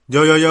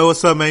Yo,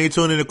 what's up, man? You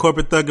tuning in to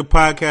Corporate Thuggin'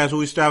 Podcast, where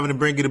we striving to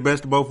bring you the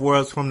best of both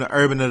worlds, from the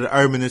urban of the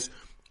urbanists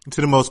to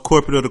the most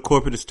corporate of the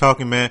corporates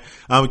talking, man.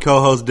 I'm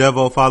co-host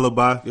Devo, followed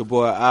by your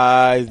boy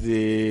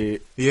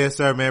Isaac. Yes,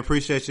 sir, man.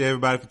 Appreciate you,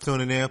 everybody, for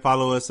tuning in.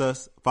 Follow us at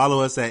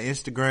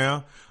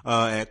Instagram,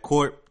 at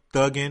Corp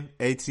Thuggin'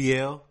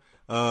 ATL.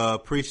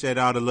 Appreciate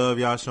all the love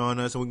y'all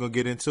showing us, and we're gonna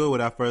get into it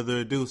without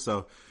further ado.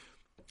 So,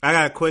 I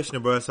got a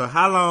question, bro. So,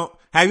 how long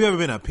have you ever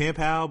been a pen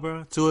pal,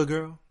 bro, to a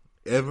girl?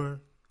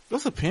 Ever?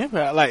 What's a pen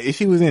pal? Like, if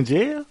she was in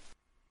jail?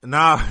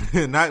 Nah,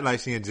 not like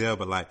she in jail,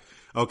 but like,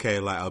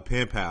 okay, like a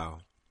pen pal.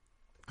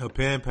 A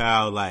pen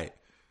pal, like,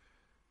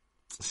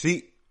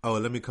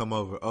 let me come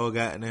over. Oh,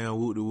 goddamn,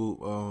 whoop de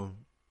whoop.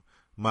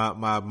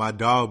 My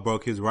dog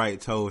broke his right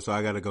toe, so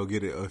I gotta go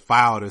get it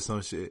filed or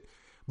some shit.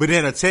 But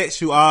then I text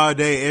you all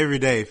day, every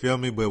day, feel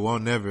me? But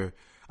won't never.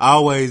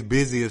 Always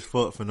busy as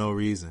fuck for no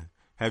reason.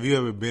 Have you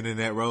ever been in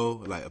that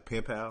role, like a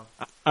pen pal?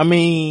 I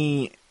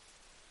mean,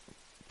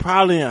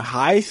 probably in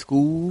high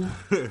school,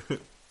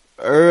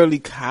 early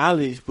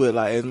college, but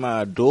like in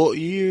my adult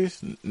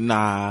years,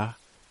 nah.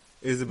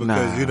 Is it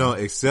because you don't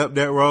accept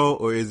that role,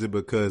 or is it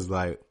because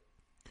like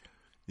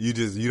you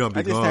don't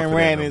be going for that no more? I just ain't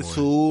ran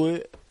into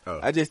it.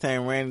 I just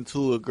ain't ran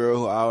into a girl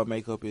who I would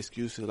make up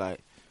excuses. Like,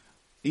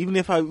 even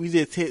if we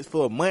just text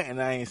for a month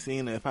and I ain't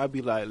seen her, if I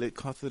be like, let's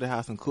come to the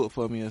house and cook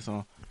for me or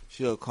something,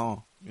 she'll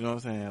come. You know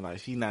what I'm saying? Like,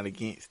 she not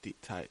against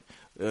it type.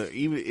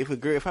 Even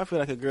if I feel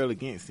like a girl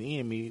against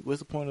seeing me, what's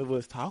the point of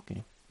us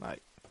talking?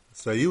 Like,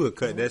 so you would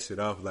cut that shit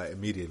off like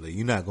immediately.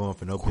 You're not going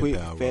for no quick,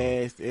 pen pal,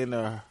 fast, in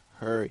a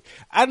hurry.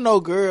 I know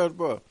girls,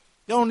 bro.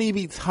 They don't need to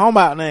be talking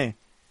about nothing.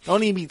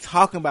 Don't even be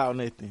talking about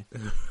nothing.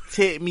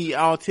 Text me,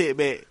 I don't text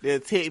back. They'll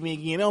text me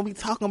again. They don't be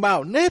talking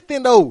about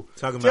nothing though.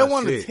 Talking they about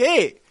want shit.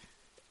 To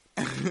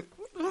text.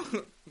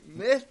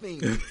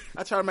 Nothing.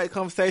 I try to make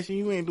conversation.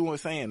 You ain't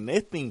saying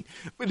nothing.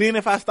 But then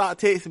if I start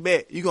texting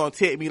back, you gonna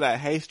text me like,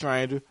 "Hey,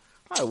 stranger."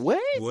 Like,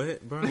 what?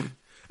 What, bro?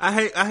 I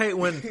hate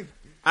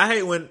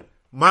when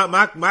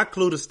my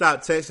clue to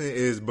stop texting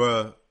is,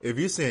 bro, if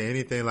you say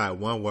anything like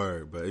one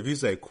word, but if you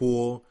say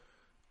cool,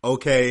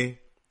 okay,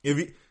 if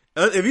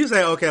you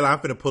say okay, like I'm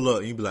finna pull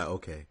up, you be like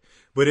okay.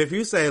 But if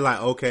you say like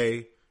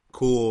okay,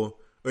 cool,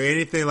 or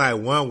anything like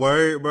one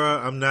word, bro,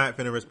 I'm not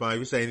finna respond. If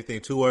you say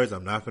anything 2 words,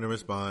 I'm not finna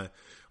respond.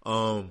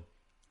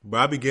 Bro,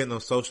 I be getting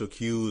on social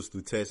cues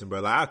through texting,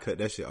 bro. Like, I cut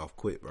that shit off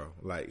quick, bro.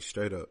 Like,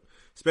 straight up.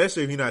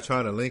 Especially if you're not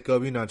trying to link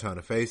up, you're not trying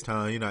to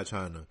FaceTime, you're not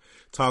trying to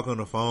talk on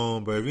the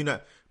phone, bro. If you're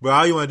not, bro,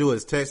 all you want to do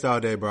is text all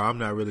day, bro. I'm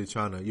not really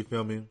trying to, you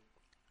feel me?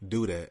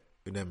 Do that,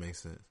 if that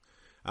makes sense.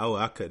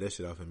 I cut that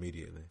shit off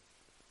immediately.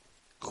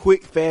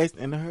 Quick, fast,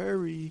 in a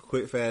hurry.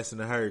 Quick, fast, in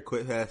a hurry.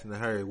 Quick, fast, in a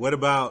hurry. What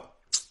about,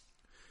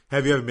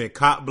 have you ever been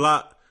cop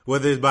blocked?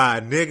 Whether it's by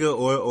a nigga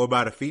or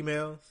by the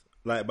females?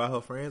 Like, by her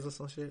friends or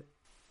some shit?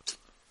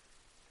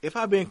 If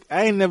I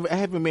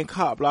haven't been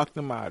cop blocked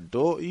in my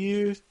adult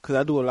years, because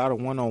I do a lot of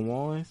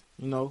one-on-ones,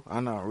 you know.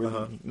 I'm not really,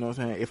 you know what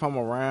I'm saying? If I'm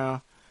around,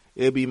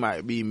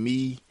 might be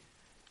me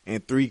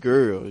and 3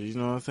 girls, you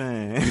know what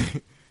I'm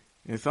saying?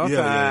 And sometimes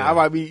I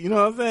might be, you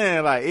know what I'm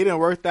saying? Like, it didn't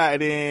work out,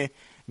 and then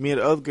me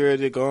and the other girl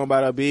just going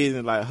about our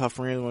business, like, her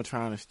friends were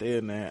trying to stay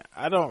in there.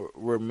 I don't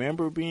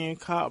remember being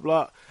cop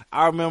blocked.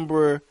 I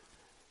remember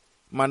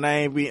my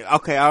name being,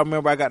 I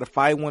remember I got to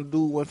fight one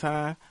dude one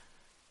time.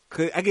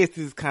 Cause I guess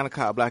this is kind of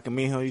cop blocking.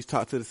 Me and him used to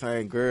talk to the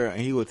same girl,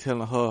 and he was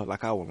telling her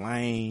like I was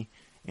lame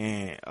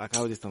and like I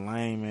was just a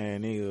lame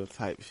man nigga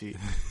type shit.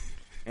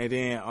 And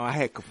then I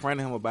had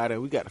confronted him about it.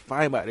 We got to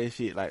fight about that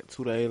shit like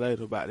 2 days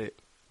later about it.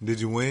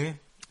 Did you win?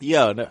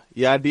 Yeah,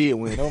 I did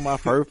win. That was my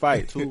first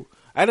fight too.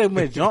 I never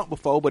been jumped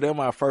before, but that was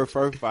my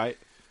first fight.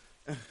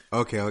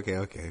 Okay.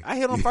 I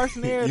hit him first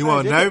and everything. You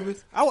weren't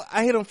nervous?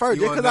 I hit him first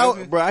just because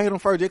I hit him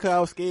first just because I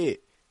was scared.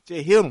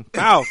 Just hit him.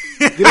 Ow.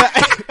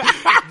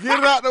 Get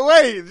it out the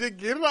way. Just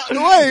get it out the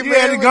way, man. You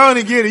had to go on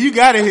and get it. You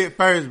got to hit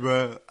first,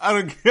 bro.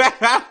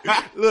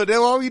 Look, that's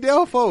what we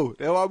there for.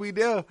 That's why we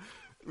there.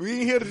 We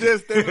ain't here to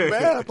just stay in the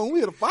bathroom. We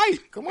here to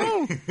fight. Come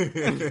on.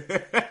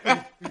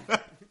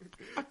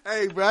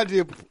 Hey, bro, I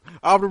just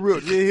off the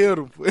rip, just hit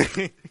him.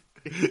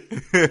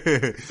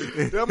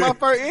 That's my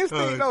first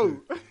instinct, though.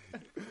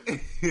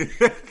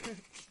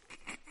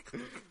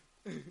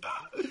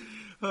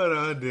 Hold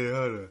on.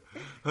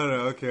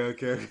 Okay.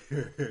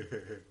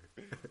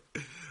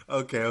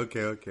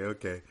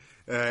 Okay.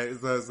 All right,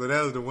 so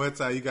that was the one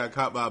time you got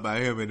caught by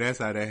him, and that's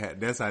how that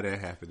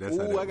happened.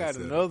 I got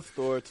another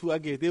story too. I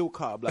guess they were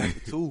caught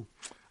blocked too.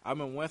 I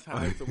remember one time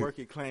I used to work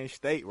at Clay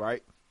State,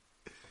 right?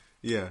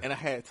 Yeah. And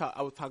I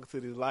was talking to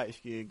this light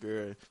skinned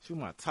girl. She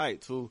was my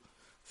type too.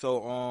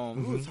 So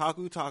we were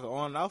talking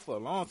on and off for a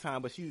long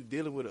time, but she was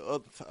dealing with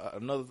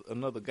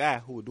another guy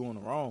who was doing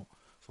it wrong.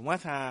 So one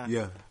time,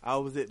 I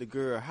was at the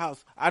girl's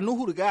house. I knew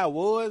who the guy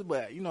was,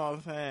 but you know what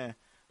I'm saying.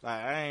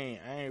 Like, I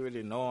ain't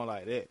really know him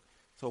like that.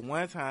 So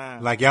one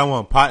time, like y'all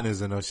weren't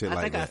partners and no shit like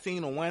that. I think I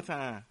seen him one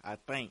time. I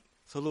think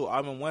so. Look, I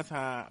remember one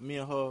time me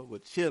and her were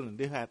chilling.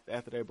 This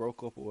after they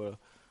broke up, or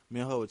me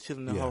and her were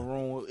chilling in her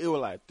room. It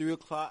was like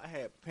 3:00. I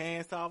had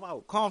pants off. I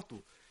was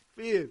comfortable.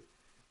 Feel.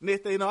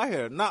 Next thing you know, I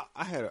heard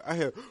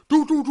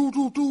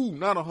do.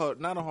 Not on her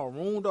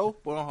room though,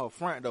 but on her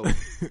front though.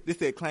 This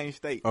said claim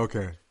state.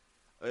 Okay.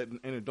 In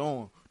the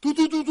dorm.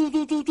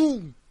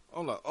 Do.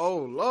 I'm like, oh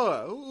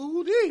Lord,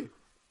 who did?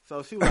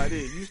 So she was like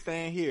this, you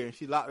stand here, and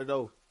she locked the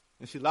door.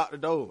 I swear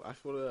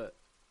to God.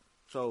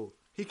 So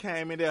he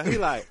came in there, he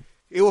like,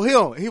 it was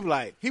him. He was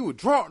like, he was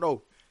drunk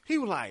though. He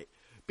was like,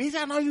 bitch,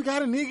 I know you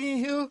got a nigga in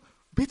here.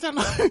 Bitch, I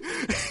know.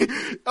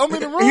 I'm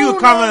in the room. He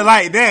was coming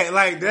like that.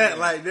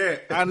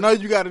 I know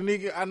you got a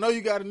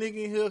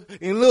nigga in here.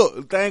 And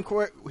look, thing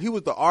correct. He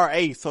was the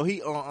RA, so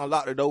he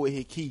unlocked the door with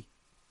his key.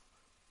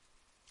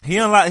 He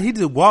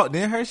just walked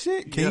in her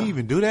shit. Can you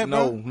even do that,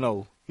 bro?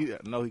 No, he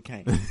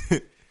can't.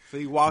 So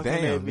he walked in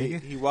that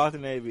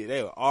bitch.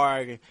 They were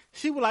arguing.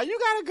 She was like, "You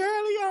got a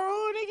girl in your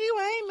room, nigga. You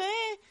ain't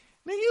man,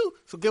 nigga." You.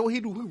 So get what he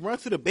do? He run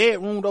to the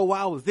bedroom though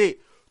while I was there.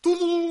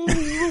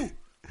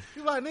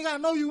 He like, nigga, I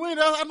know you in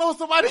there. I know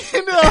somebody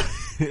in there.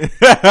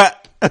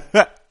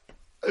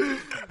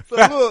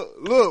 So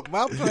look,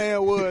 my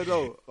plan was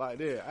though, like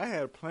that. I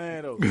had a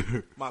plan though.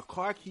 My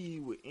car key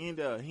was in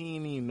there. He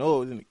didn't even know it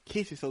was in the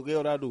kitchen. So get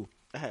what I do?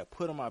 I had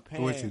put in my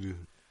pants. What you do?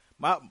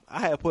 I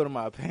had put in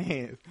my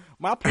pants.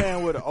 My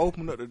plan was to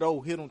open up the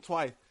door, hit him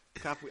twice.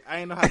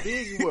 I ain't know how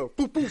big he was.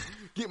 Boop, boop.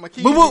 Get my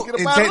keys. Boop, boop, get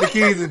and take the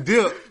keys and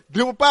dip.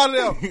 Dip up out of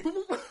there.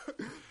 Boop,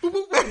 boop,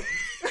 boop, boop.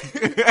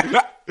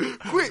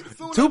 Quick.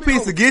 2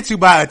 piece to get you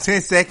by a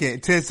 10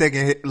 second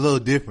little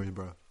difference,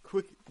 bro.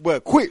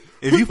 Quick.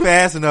 If you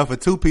fast enough, a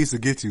 2 piece to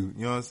get you.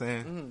 You know what I'm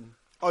saying? Mm-hmm.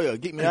 Oh yeah,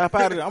 get me up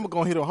out of there. I'm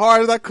gonna hit him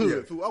hard as I could.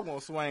 Yeah. Too. I'm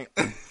gonna swing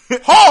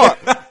hard.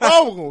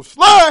 I'm gonna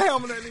slide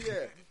him in that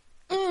nigga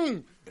ass.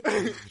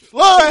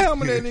 Slide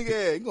him in that nigga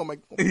ass. You gonna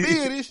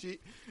feel this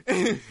shit.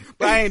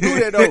 But I ain't do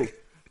that though.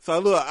 So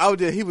look,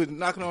 he was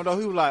knocking on the door.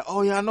 He was like,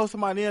 "Oh yeah, I know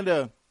somebody in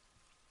there.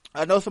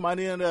 Get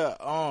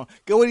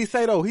what he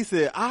say though? He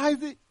said,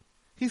 Isaac.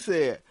 He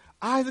said,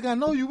 Isaac, I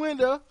know you in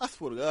there. I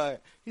swear to God.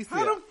 He said,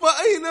 how the fuck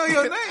you know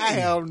your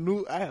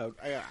name?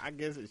 I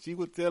guess she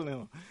was telling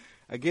him.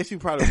 I guess she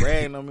probably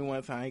bragging on me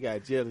one time. He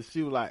got jealous.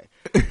 He was like,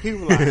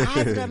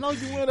 Isaac, I know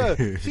you in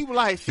there. She was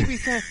like, she be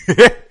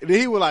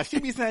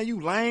saying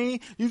you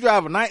lame. You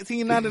drive a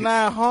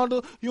 1999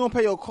 Honda. You don't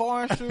pay your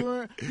car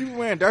insurance. You be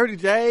wearing Dirty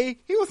J.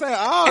 He was saying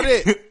all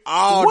that.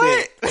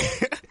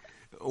 That.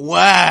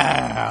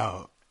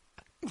 Wow.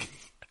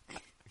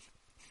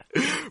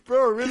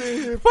 Bro, really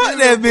in here. Fuck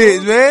that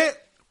bitch, man.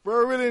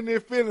 Bro, really in there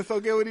feeling. So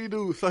get what he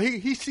do. So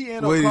she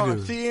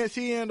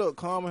ended up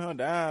calming her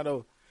down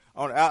though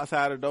on the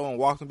outside of the door and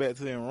walking back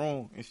to their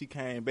room, and she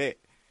came back.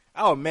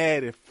 I was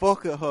mad as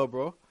fuck at her,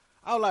 bro.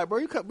 I was like, bro,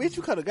 you could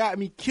have got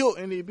me killed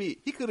in this bitch.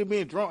 He could have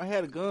been drunk,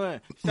 had a gun,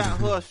 shot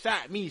her,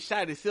 shot me,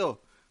 shot himself,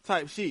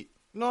 type shit.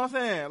 You know what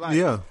I'm saying? Like,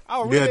 yeah.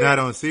 Not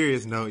on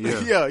serious note.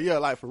 Yeah, yeah,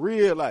 like for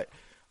real, like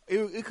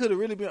it could have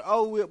really been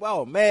over with. But I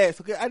was mad.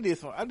 So I did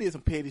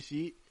some petty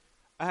shit.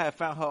 I had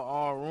found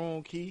her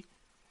room key,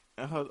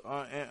 and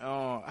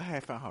I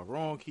had found her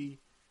room key,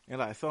 and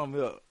like something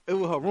else. It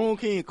was her room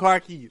key and car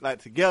key,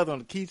 like together on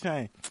the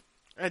keychain.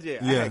 I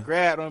had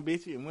grabbed on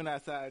bitch and went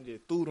outside and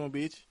just threw it on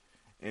bitch.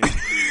 And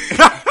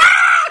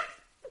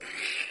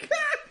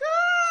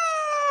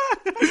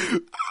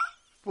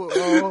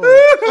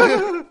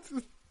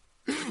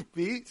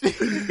bitch,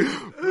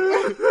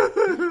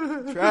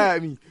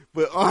 tried me,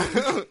 but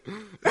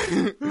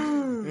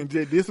and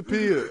just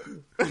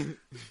disappeared.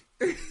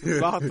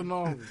 Lost her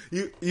on.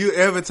 You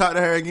ever talk to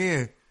her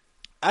again?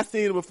 I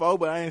seen her before,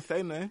 but I ain't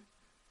say nothing.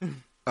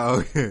 Oh,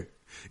 okay.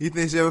 You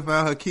think she ever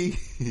found her key?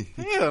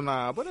 Hell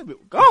nah, but that bitch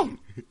was gone.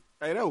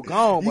 Hey, that was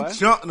gone, boy. You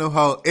chunked them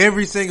hoe.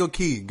 Every single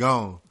key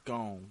gone.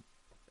 Gone.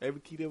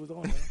 Every key that was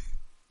on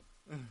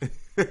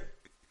there.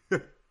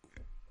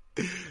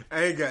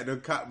 I ain't got no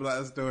cock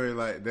block story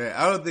like that.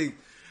 I don't think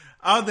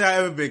I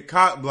ever been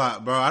cock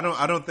blocked, bro. I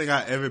don't think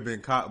I ever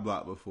been cock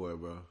blocked before,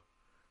 bro.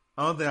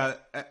 I don't think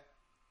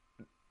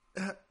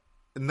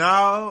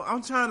no,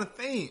 I'm trying to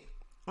think.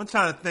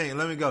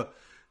 Let me go.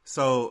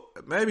 So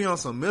maybe on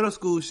some middle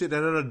school shit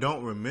that I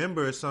don't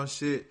remember or some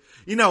shit.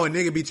 You know, a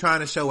nigga be trying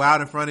to show out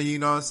in front of you, you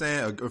know what I'm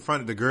saying? Or in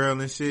front of the girl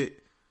and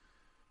shit.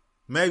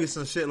 Maybe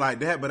some shit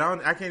like that, but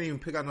I can't even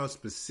pick out no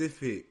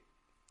specific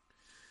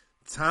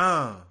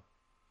time.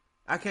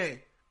 I can't.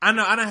 I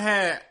know I done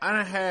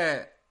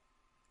had,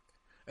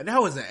 and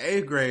that was in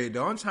 8th grade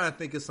though. I'm trying to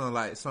think of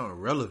something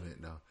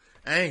relevant though.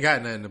 I ain't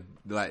got nothing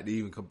to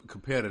even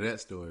compare to that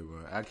story,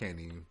 bro. I can't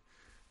even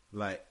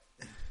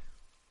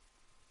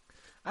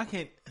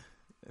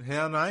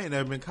hell no, I ain't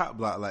never been cop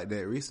blocked like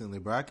that recently,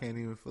 bro. I can't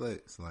even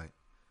flex. Like,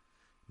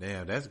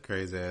 damn, that's a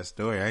crazy ass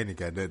story. I ain't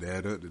got that to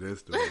add up to that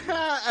story.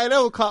 Hey, that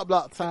was cop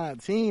block time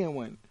 10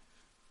 when.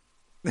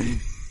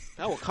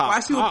 That was cop. Why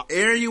she was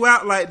airing you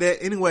out like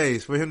that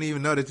anyways, for him to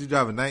even know that you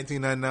drive a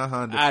 1999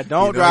 Honda? I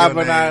don't drive a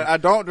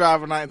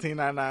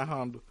 1999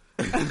 Honda.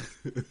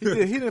 he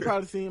didn't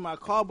probably see my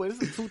car, but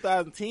it's a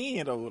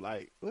 2010 though.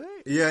 Like, what?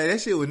 Yeah, that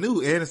shit was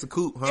new, and it's a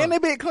coupe, huh? And they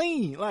been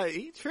clean. Like,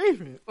 he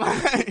tripping.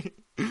 Like,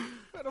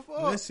 what the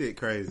fuck? That shit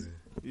crazy.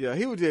 Yeah,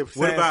 he was just.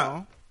 What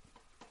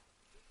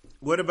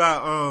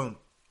about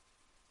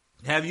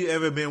Have you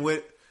ever been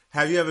with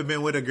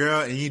a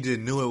girl and you just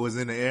knew it was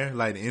in the air,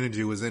 like the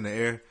energy was in the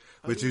air,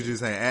 but you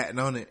just ain't acting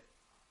on it?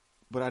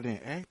 But I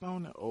didn't act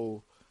on it.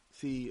 Oh,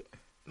 see,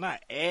 not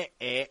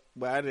act,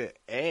 but I didn't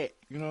act.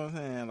 You know what I'm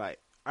saying? Like,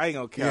 I ain't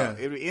gonna count.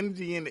 Yeah. If the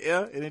energy in the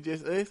air and it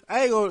just us,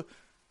 I ain't gonna.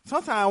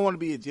 Sometimes I want to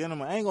be a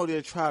gentleman. I ain't gonna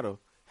just try to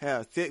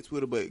have sex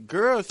with her, but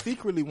girls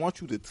secretly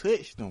want you to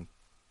touch them,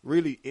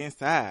 really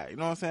inside. You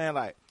know what I'm saying?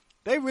 Like,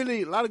 they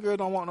really, a lot of girls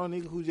don't want no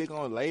nigga who just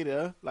gonna lay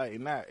there, like,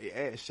 not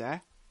act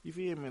shy. You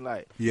feel me?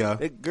 Like, Yeah.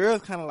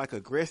 Girls kind of like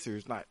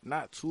aggressors,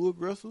 not too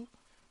aggressive.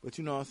 But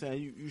you know what I'm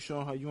saying? You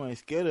showing her you ain't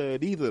scared of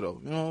it either,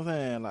 though. You know what I'm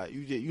saying? Like,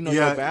 you know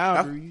your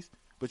boundaries,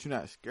 but you're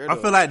not scared of it.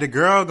 I feel like the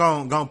girl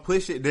gonna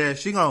push it there.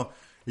 She gonna,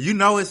 you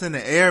know it's in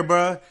the air,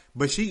 bruh,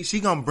 but she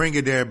gonna bring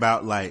it there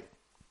about like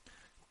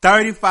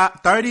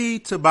 30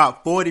 to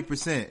about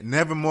 40%.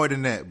 Never more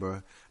than that,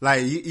 bruh.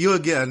 Like, you'll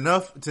get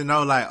enough to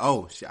know, like,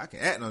 oh, shit, I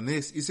can act on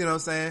this. You see what I'm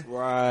saying?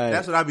 Right.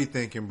 That's what I be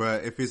thinking,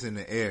 bruh, if it's in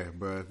the air,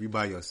 bruh, if you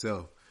by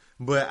yourself.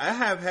 But I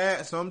have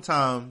had some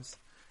times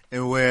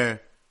in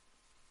where,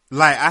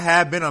 like, I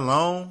have been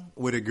alone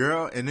with a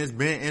girl and it's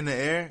been in the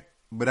air,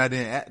 but I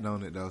didn't act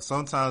on it though.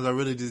 Sometimes I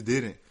really just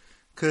didn't,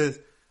 cause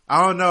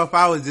I don't know if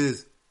I was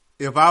just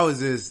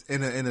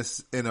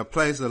in a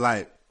place of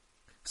like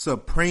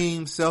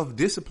supreme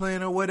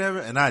self-discipline or whatever,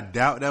 and I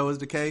doubt that was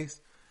the case.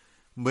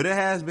 But it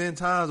has been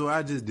times where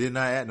I just did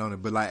not act on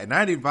it. But like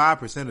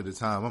 95% of the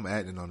time, I'm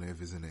acting on it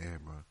if it's in the air,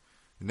 bro.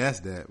 And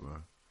that's that, bro.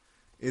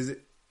 Is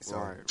it? So,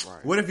 right.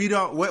 What if you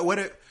don't?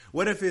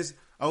 What if it's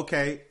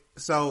okay?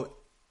 So,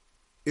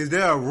 is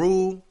there a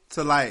rule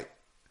to like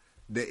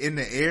in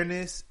the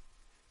airness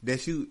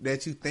that you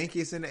think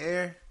it's in the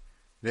air?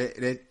 That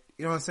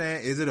you know what I'm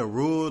saying? Is it a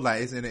rule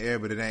like it's in the air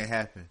but it ain't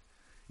happen?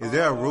 Is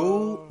there a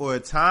rule or a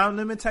time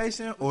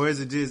limitation, or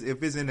is it just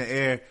if it's in the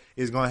air,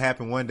 it's gonna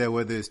happen one day,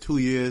 whether it's 2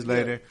 years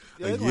later,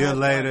 a year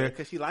later?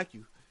 Because she like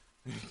you.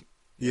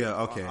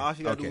 Yeah, okay. All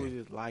she gotta do is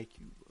just like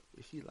you. Bro.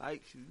 If she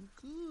likes you, you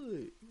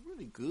good. You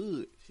really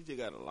good. She just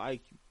gotta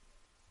like you.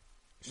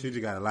 She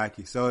just gotta like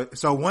you. So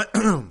one,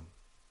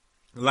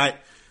 like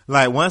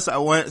once I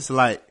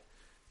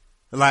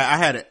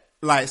had it.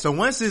 Like, so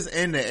once it's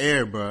in the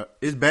air, bro,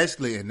 it's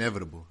basically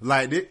inevitable.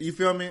 Like, you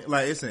feel me?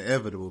 Like, it's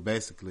inevitable,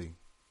 basically.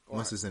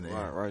 Once it's in the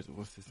air. Right.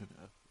 Once it's in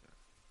the air.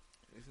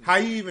 How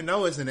you even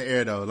know it's in the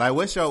air though? Like,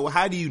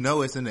 how do you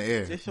know it's in the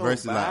air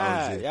versus vibe. like,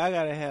 oh shit? Y'all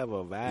gotta have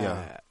a vibe.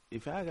 Yeah.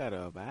 If y'all got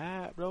a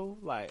vibe though,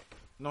 like,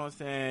 you know what I'm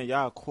saying?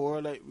 Y'all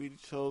correlate with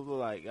each other.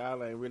 Like,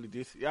 y'all ain't really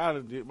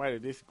y'all might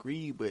have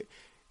disagreed, but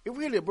it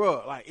really,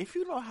 bro. Like, if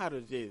you know how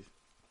to just,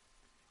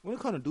 when it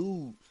comes to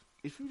dudes,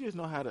 if you just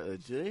know how to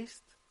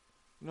adjust,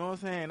 you know what I'm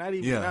saying? Not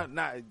even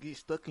not get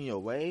stuck in your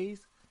ways.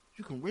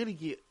 You can really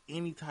get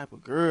any type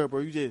of girl, bro.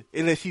 You just,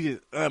 unless she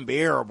just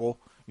unbearable.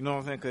 You know what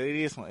I'm saying? Because it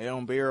is some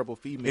unbearable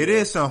females. It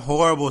is some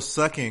horrible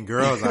sucking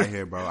girls out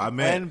here, bro. I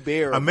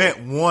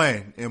met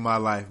one in my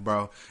life,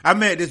 bro. I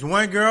met this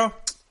one girl,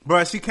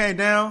 bro. She came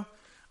down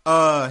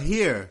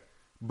here,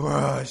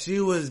 bro.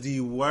 She was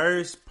the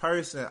worst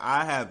person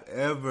I have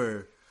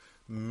ever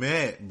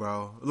met,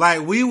 bro.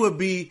 Like, we would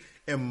be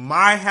in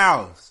my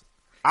house.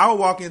 I would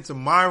walk into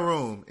my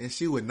room and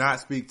she would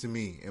not speak to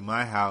me in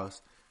my house,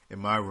 in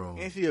my room,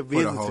 and she a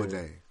visitor for the whole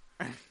day.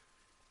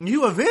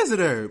 You a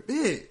visitor,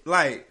 bitch.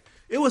 Like,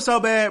 it was so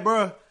bad,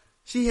 bro.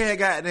 She had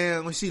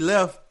goddamn, when she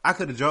left, I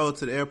could have drove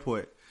to the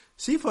airport.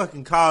 She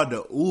fucking called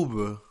the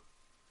Uber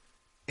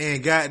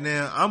and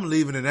goddamn, I'm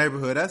leaving the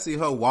neighborhood. I see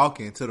her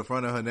walking to the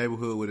front of her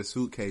neighborhood with a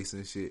suitcase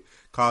and shit.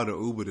 Called the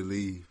Uber to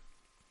leave.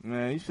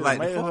 Man, you should have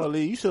made her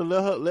leave. You should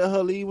let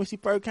her leave when she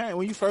first came.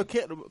 When you first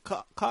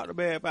caught the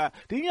bad vibe.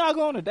 Didn't y'all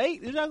go on a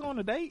date? Did y'all go on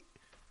a date?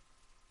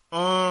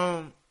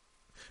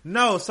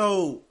 No.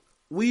 So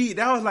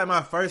that was like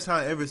my first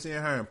time ever seeing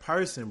her in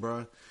person,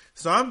 bro.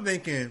 So I'm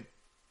thinking,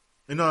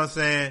 you know what I'm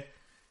saying?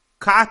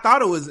 I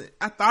thought it was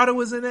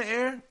in the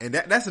air, and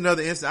that's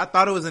another instance. I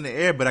thought it was in the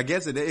air, but I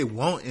guess it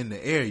won't in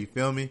the air. You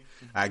feel me?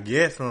 I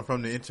guess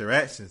from the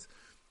interactions.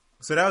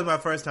 So that was my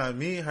first time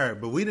meeting her,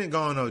 but we didn't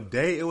go on no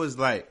date. It was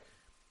like,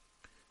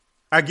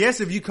 I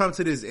guess if you come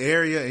to this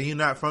area and you're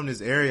not from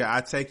this area, I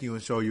take you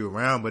and show you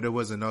around, but there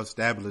wasn't no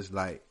established,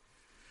 like,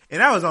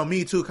 and that was on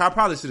me too, 'cause I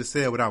probably should have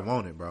said what I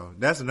wanted, bro.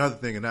 That's another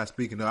thing and not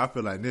speaking of. I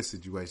feel like in this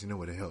situation, it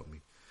would have helped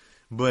me.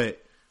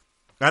 But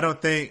I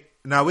don't think,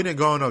 we didn't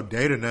go on no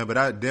date or nothing, but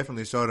I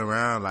definitely showed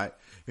around, like,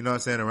 you know what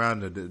I'm saying,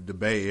 around the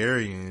Bay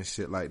Area and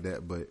shit like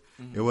that, but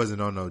it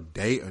wasn't on no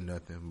date or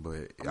nothing,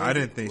 but I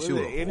didn't think she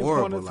was horrible. Any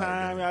point of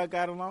time y'all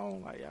got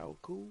along? Like, y'all were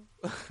cool?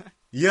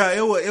 Yeah,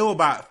 it was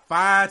about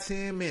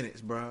 5-10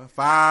 minutes, bro.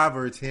 5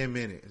 or 10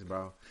 minutes,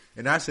 bro.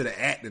 And I should have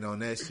acted on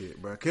that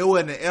shit, bro. 'Cause it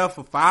wasn't an F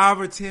for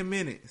 5 or 10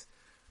 minutes.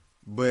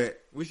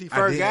 But when she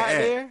first got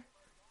there?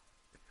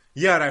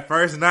 Yeah, that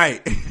first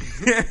night.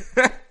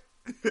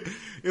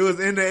 It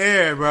was in the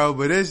air, bro.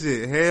 But this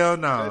shit, hell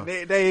no.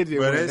 They just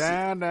went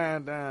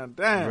down.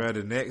 Bro,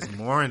 the next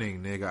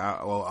morning, nigga, I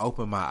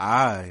opened my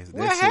eyes.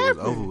 What that shit happened?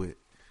 was over with.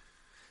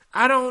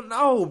 I don't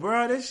know,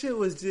 bro. That shit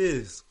was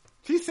just...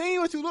 She seen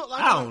what you look like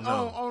I don't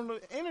know. On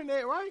the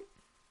internet, right?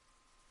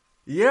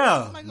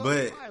 Yeah, Like,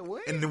 but like,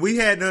 what? and we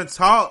had done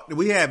talked.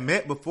 We had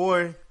met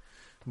before,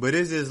 but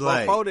it's just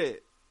like Before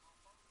that.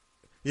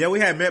 yeah, we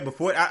had met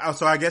before.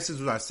 So I guess this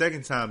was our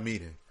second time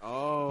meeting.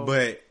 Oh,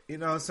 But you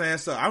know what I'm saying.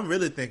 So I'm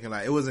really thinking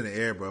like it was in the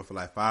air, bro, for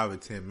like 5 or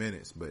 10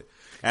 minutes. But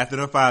after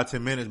the 5 or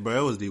 10 minutes, bro,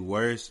 it was the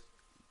worst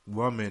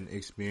woman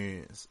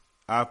experience.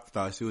 I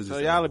thought she was. so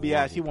Just y'all a be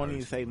out. She horrible won't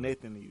even say person,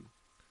 nothing to you.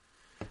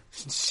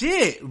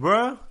 Shit,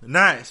 bro.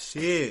 Not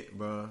shit,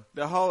 bro.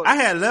 The whole. I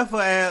had left her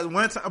ass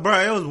one time, bro.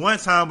 It was one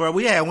time, bro.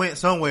 We had went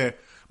somewhere,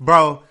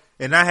 bro,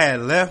 and I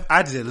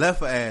just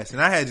left her ass,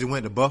 and I had just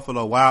went to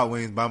Buffalo Wild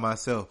Wings by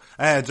myself.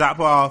 I had dropped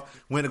her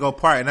off, went to go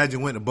park, and I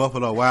just went to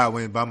Buffalo Wild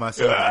Wings by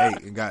myself and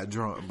ate and got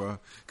drunk, bro.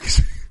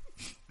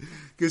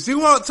 Cause she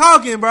wasn't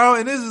talking, bro,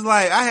 and this is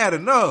like, I had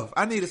enough.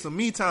 I needed some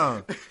me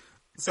time.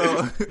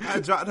 So I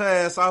dropped her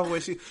ass off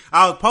where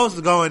I was supposed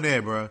to go in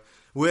there, bro,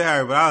 with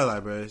her, but I was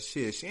like, bro,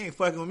 shit, she ain't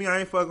fucking with me. I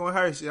ain't fucking with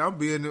her. Shit, I'm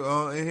being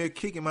in here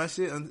kicking my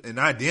shit, and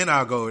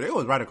I'll go. It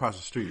was right across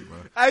the street, bro.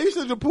 Hey, you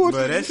should have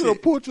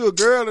pulled you a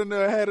girl in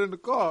there and had her in the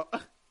car.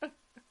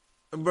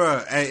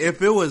 Bro, hey,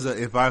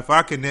 if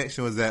our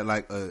connection was at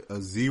like a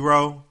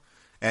 0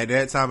 at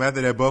that time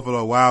after that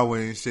Buffalo Wild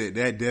Wings shit,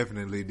 that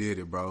definitely did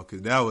it, bro.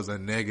 Cause that was a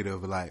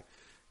negative like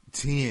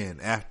 10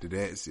 after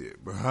that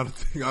shit, bro. I don't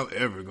think I'm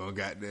ever gonna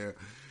goddamn.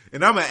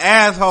 And I'm an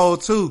asshole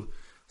too.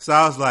 So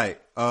I was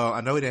like,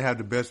 I know we didn't have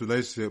the best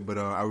relationship, but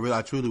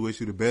I truly wish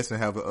you the best and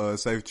have a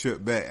safe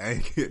trip back. I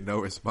ain't get no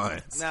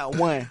response. Not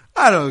one.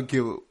 I don't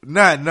give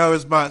no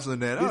response on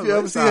that. Did you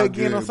ever see her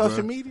again on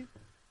social media?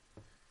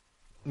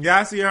 Yeah,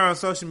 I see her on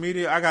social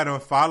media. I got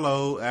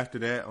unfollowed after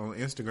that on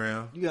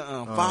Instagram. You got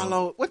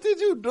unfollowed? What did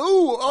you do?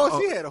 Oh,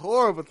 she had a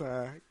horrible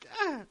time.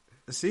 God.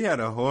 She had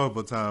a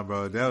horrible time,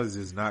 bro. That was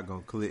just not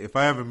gonna click. If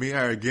I ever meet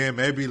her again,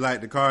 maybe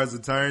like the cards are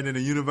turned in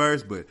the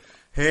universe, but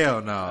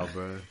hell no,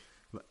 bro.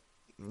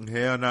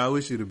 Hell no. I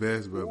wish you the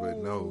best, bro, but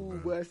no, bro.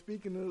 But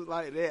speaking of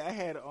like that,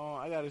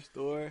 I got a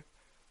story.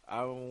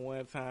 I remember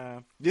one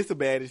time, this a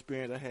bad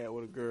experience I had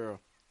with a girl.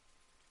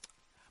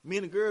 Me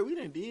and the girl, we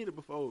done did it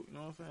before. You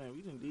know what I'm saying?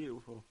 We done did it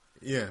before.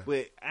 Yeah.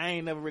 But I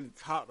ain't never really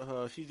talked to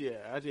her.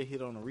 I just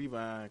hit on the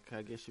rebound. Cause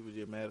I guess she was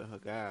just mad at her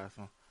guy or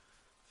something.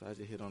 So I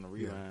just hit on the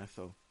rebound. Yeah.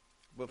 So,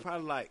 but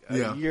probably like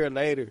a year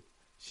later,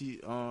 she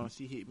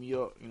hit me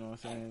up. You know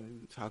what I'm saying?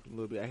 We talked a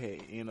little bit. I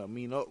had ended up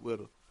meeting up with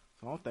her.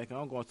 So I'm thinking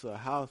I'm going to her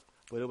house,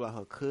 but it was like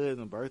her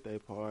cousin's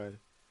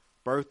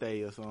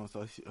birthday or something.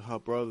 So her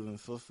brothers and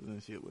sisters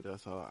and shit with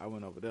us. So I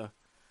went over there.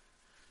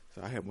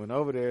 So I had went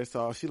over there,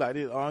 so she like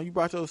this, you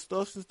brought your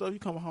stuff and stuff, you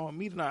coming home with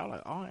me tonight? I'm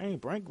like, I ain't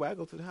bring, but I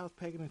go to the house,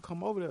 pack it and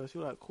come over there. She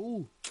was like,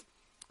 cool.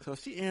 So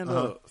she ended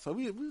up, so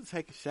we was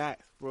taking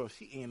shots, bro.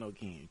 She ended up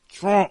getting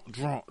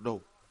drunk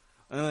though.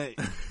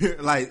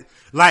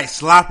 like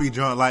sloppy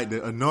drunk, like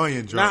the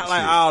annoying drunk. Not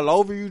like shit. all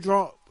over you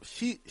drunk.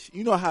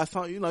 You know how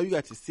some, you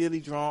got your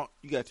silly drunk,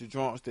 you got your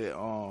drunks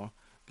that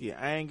get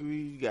angry,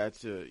 you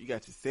got your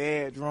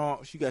sad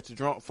drunks, you got your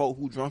drunk folk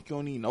who drunk you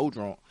don't need no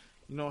drunk.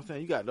 You know what I'm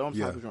saying? You got them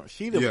type of drunk.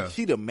 She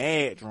the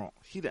mad drunk.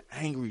 She the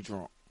angry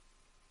drunk.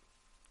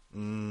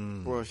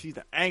 Bro, she's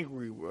the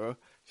angry, bro.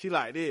 She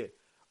like that.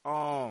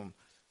 Cause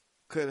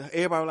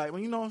everybody was like, well,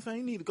 you know what I'm saying?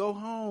 You need to go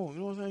home. You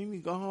know what I'm saying? You need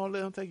to go home,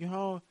 let them take you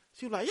home.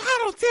 She was like, y'all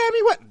don't tell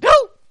me what to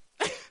do.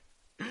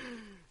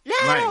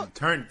 Y'all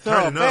turn it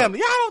family, up. y'all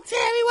don't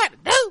tell me what to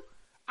do.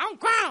 I'm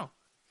grown.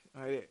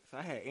 Like that. So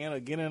I had Anna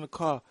get in the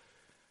car.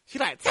 She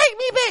like, take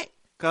me back.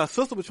 Cause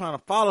her sister was trying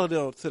to follow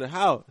them to the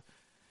house.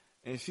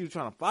 And she was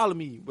trying to follow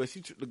me, but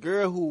the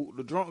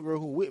drunk girl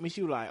who with me,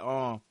 she was like,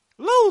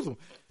 lose him.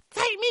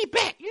 Take me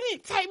back. You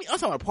didn't take me. I'm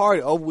talking about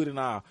party over with and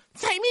all.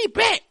 Take me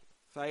back.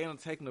 So I ended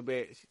up taking her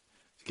back.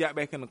 She got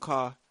back in the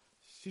car.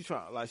 She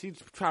tried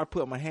to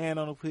put my hand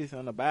on her pussy,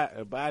 on her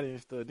body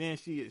and stuff. Then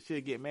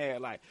she'd get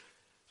mad like,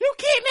 you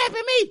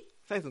kidnapping me.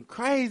 Say some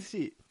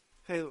crazy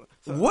shit.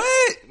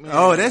 What? Man.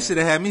 Oh, that should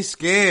have had me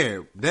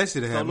scared. That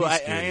should have had me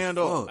scared.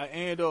 I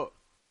end up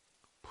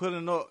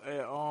pulling up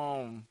at,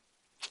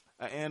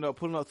 I ended up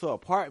pulling up to an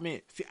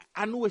apartment. See,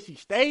 I knew where she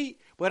stayed,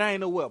 but I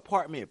ain't know what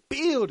apartment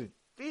building.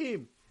 Feel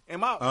me?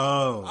 And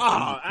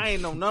I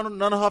ain't know none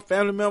of her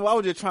family members. I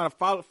was just trying to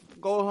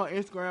go on her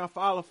Instagram,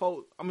 follow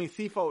folks. I mean,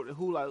 see folks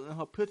who like in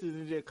her pictures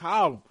and just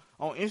call them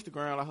on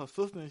Instagram, like her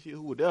sister and shit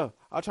who were there.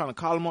 I was trying to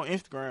call them on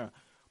Instagram,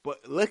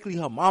 but luckily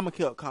her mama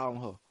kept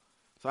calling her,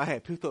 so I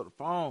had picked up the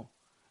phone,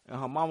 and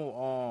her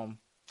mama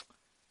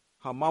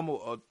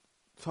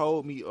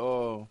told me,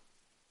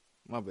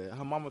 my bad.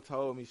 Her mama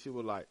told me she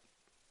was like,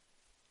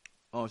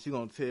 she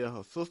gonna tell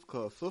her sister,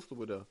 cause her sister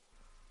was there.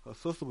 Her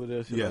sister was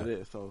there, shit like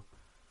that. So,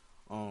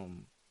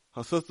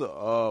 her sister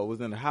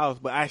was in the house,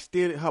 but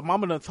her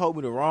mama done told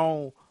me the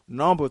wrong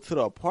number to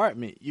the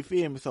apartment. You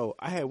feel me? So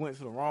I had went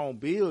to the wrong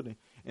building,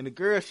 and the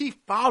girl, she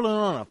falling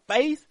on her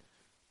face,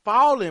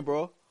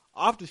 bro,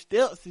 off the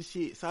steps and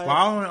shit. So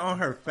falling on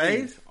her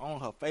face? On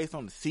her face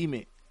on the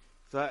cement.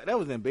 So that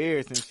was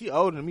embarrassing. She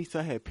older than me, so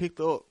I had picked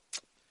her up.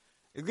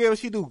 The girl, what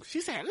she do?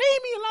 She said, leave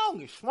me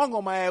alone, and swung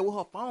on my ass with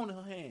her phone in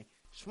her hand.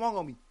 Swung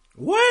on me.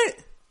 What?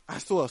 I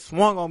saw her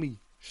swung on me.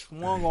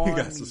 Swung on me. You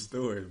got some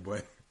stories,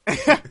 boy.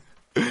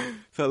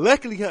 So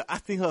luckily, I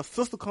seen her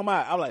sister come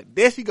out. I was like,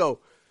 there she go.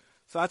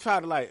 So I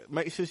tried to like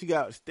make sure she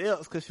got up the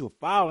steps because she was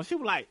falling. She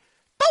was like,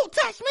 don't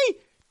touch me.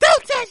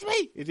 Don't touch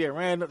me. And just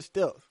ran up the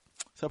steps.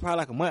 So probably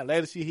like a month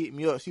later, she hit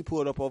me up. She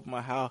pulled up over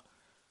my house.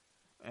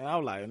 And I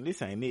was like,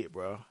 this ain't it,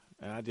 bro.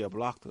 And I just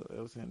blocked her. It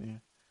was in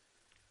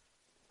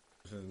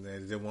there.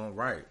 They weren't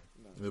right.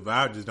 If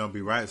I just don't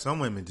be right, some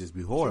women just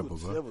be horrible,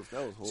 bro. That was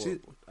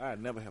horrible.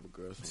 I'd never have a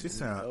girl. She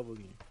sound ever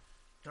again.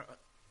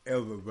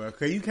 Ever, bro.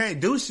 Cause you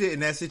can't do shit in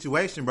that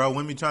situation, bro.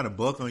 Women trying to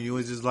buck on you,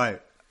 it's just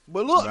like.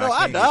 But look, though,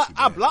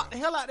 I blocked the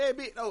hell out that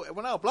bitch, though.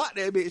 When I blocked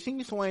that bitch, she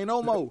ain't swing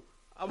no more.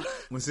 I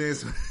blocked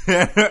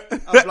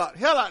the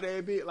hell out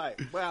that bitch, like,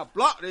 but I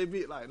blocked that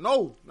bitch, like,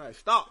 no, like,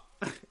 stop.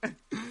 You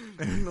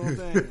know what I'm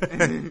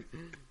saying?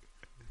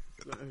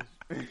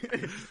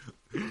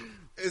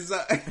 It's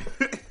like.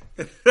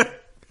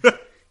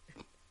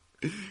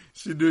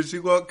 She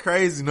went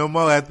crazy no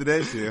more after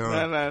that shit,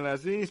 huh? Nah.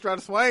 She ain't trying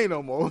to swing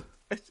no more.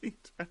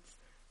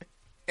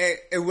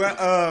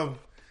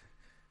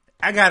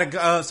 I gotta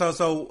go.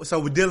 So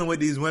we're dealing with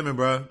these women,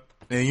 bro,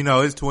 and you know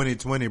it's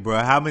 2020,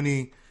 bro.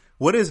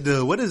 What is the?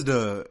 All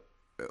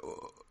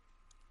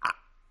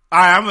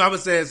right, I'm gonna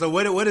say it. So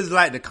what is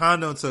like the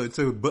condom to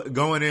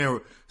going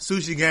in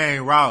sushi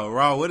game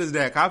raw? What is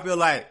that? 'Cause I feel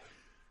like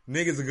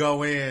niggas will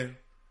go in.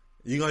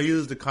 You gonna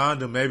use the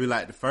condom maybe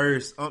like the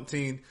first like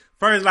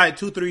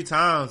 2-3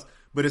 times,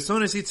 but as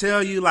soon as she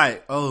tell you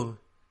like, oh,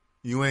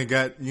 you ain't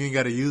got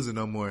to use it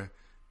no more.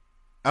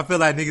 I feel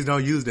like niggas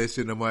don't use that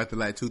shit no more after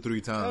like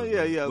 2-3 times. Oh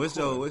yeah.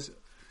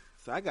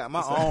 So I got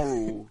my own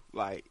rule.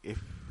 Like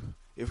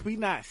if we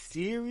not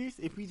serious,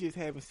 if we just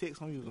having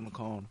sex, I'm using the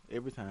condom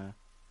every time.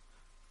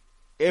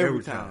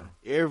 Every time.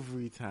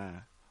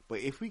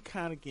 But if we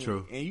kind of get,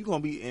 and you gonna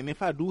be, and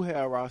if I do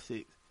have raw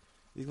sex,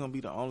 it's gonna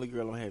be the only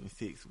girl I'm having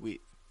sex with.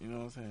 You know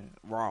what I'm saying?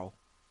 Raw,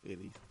 at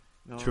least.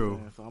 You know what I'm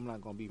saying? So I'm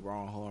not gonna be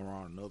raw and her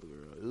around another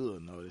girl.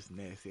 Ugh, no, it's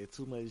nasty.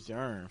 Too much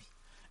germs.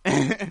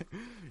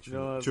 You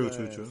know what I'm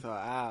saying?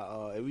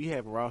 So if we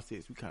have raw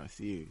sex, we kind of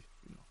serious.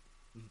 You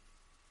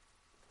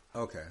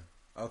know? Okay.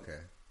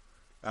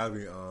 I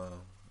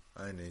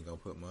ain't even gonna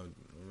put my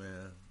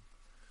man.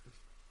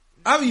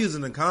 I be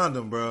using the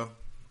condom, bro.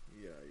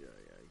 Yeah. You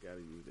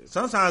gotta use that.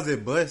 Sometimes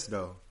it busts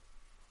though.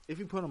 If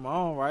you put them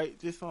on right,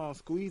 just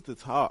squeeze the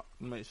top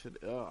and make sure.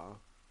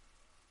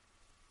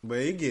 But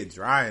it get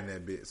dry in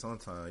that bit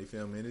sometimes. You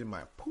feel me? And it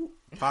might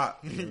pop.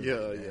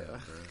 Yeah.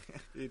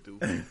 It do.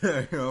 You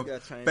know,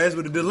 faced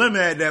with the dilemma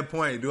at that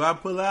point. Do I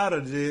pull out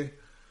or just?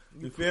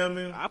 You feel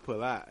me? I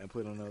pull out and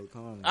put another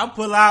condom. I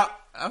pull out.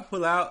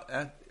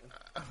 I'm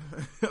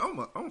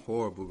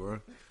horrible,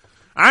 bro.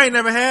 I ain't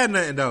never had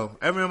nothing though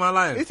ever in my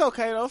life. It's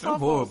okay though. Some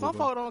folks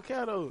don't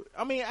care though.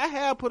 I mean, I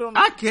have put on.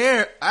 I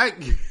care. I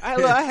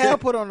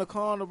have put on the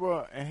condom,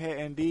 bro,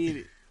 and did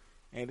it.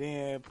 And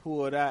then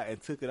pulled out and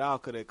took it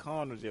out because that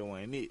condom just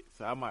wasn't it.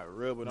 So I might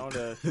rub it on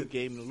there. She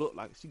gave me the look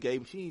like she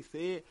ain't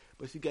said,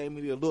 but she gave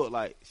me the look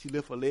like she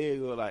lift her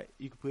leg or like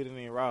you could put it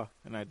in raw.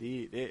 And I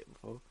did that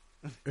before.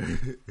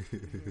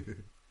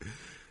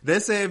 They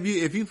say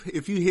if you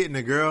hitting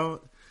a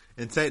girl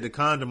and take the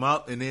condom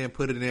out and then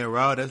put it in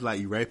raw, that's like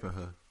you raping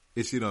her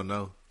if she don't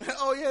know.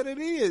 Oh yeah, that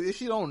is. If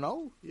she don't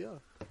know, yeah.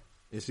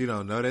 If she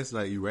don't know, that's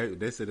like you rape.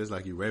 They said that's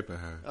like you raping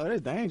her. Oh, that's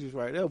dangerous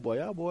right there, boy.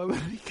 Y'all boy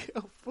better be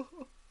careful.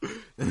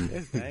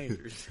 That's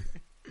dangerous.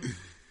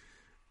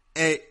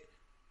 Hey,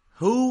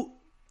 who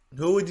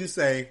would you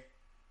say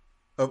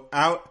from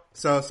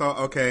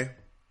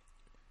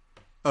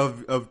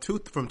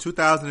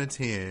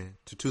 2010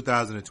 to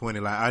 2020,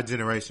 like our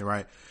generation,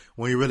 right?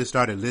 When you really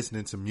started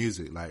listening to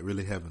music, like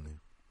really heavily.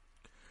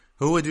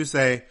 Who would you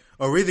say,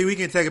 or really we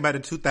can take it back to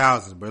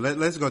 2000s, but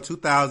let's go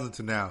 2000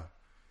 to now.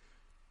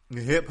 In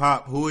hip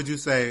hop, who would you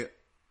say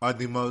are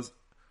the most,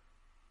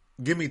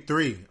 give me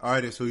 3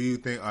 artists who you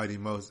think are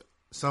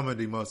some of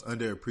the most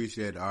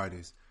underappreciated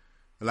artists.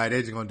 Like, they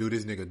just gonna do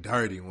this nigga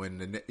dirty when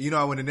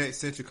the next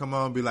century come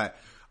on and be like,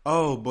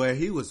 oh boy,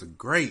 he was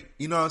great.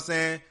 You know what I'm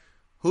saying?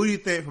 Who do you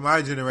think from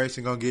our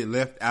generation gonna get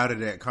left out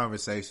of that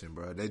conversation,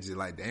 bro? They just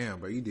like,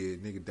 damn, bro, you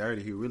did nigga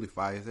dirty. He really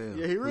fire as hell.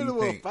 Yeah, he really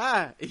was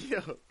fire.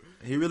 Yeah.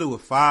 He really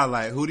was fire.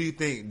 Like, who do you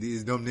think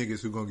is them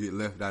niggas who gonna get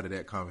left out of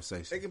that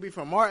conversation? They can be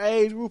from our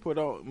age group or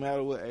don't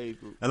matter what age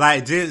group.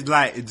 Like just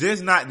not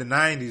the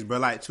 90s, but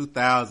like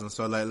 2000s.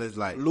 So like let's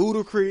like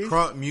Ludacris,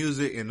 crunk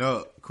music and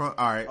up. All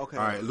right,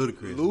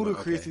 Ludacris.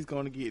 Ludacris is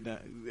gonna get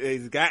done.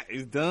 It's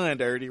done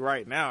dirty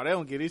right now. They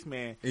don't give this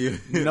man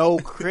no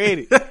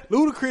credit.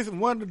 Ludacris is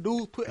one of the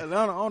dudes put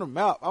Atlanta on the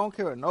map. I don't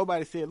care what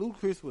nobody said.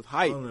 Ludacris was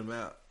hype. On the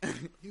map.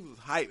 He was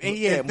hype, and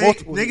he had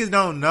multiple. Niggas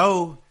don't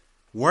know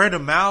Word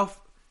of Mouth,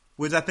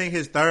 which I think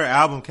his third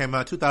album came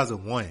out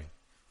 2001.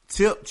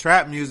 Tip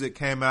Trap Music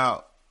came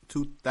out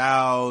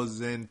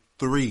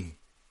 2003.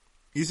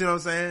 You see what I'm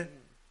saying?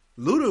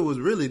 Luda was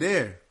really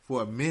there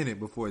for a minute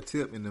before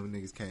Tip and them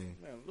niggas came.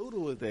 Man, Luda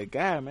was that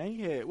guy, man.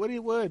 He had, what he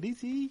was,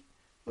 DT?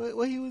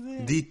 What he was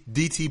in?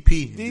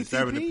 DTP.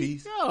 Disturbing the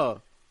Peace. Yeah.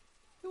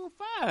 He was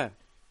fine.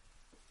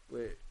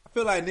 But I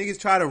feel like niggas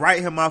try to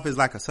write him off as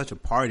like such a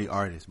party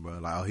artist, bro.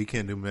 Like, oh, he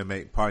can't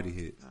make party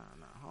hits. Nah.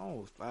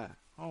 Home was fire.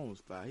 Home was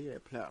fire. He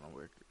had platinum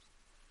records.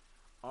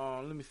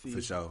 Let me see.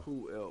 For sure.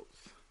 Who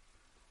else?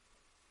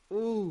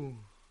 Ooh.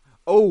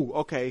 Oh,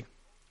 okay.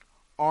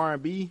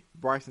 R&B,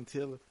 Bryson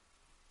Tiller.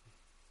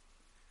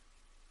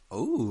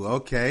 Ooh,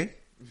 okay.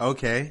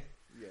 Okay.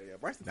 Yeah.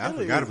 Bryson I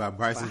Tiller. forgot about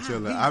Bryson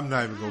Tiller. I'm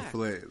not even gonna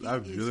flex. I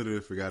He is literally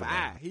forgot about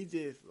fire. him. He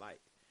just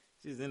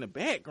in the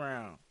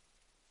background.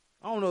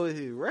 I don't know if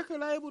his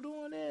record label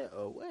doing that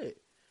or what,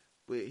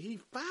 but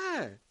he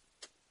fire.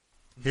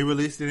 He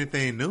released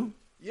anything new?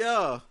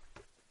 Yeah,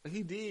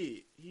 he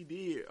did.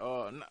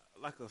 Not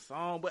like a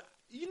song, but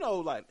you know,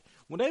 like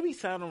when they be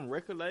signing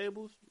record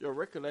labels, your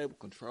record label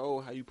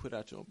control how you put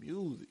out your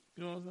music.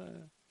 You know what I'm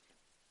saying?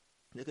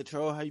 They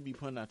control how you be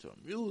putting out your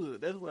music.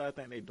 That's what I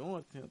think they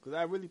doing to him. Because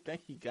I really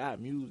think he got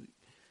music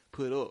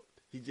put up.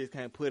 He just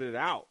can't put it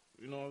out.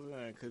 You know what I'm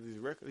saying? Because his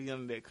record, he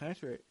under that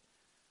contract.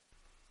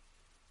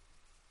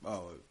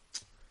 Oh,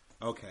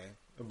 okay.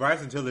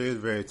 Bryson Tiller is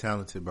very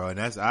talented, bro, and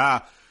that's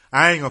I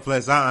ain't gonna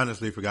flex. I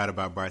honestly forgot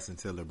about Bryson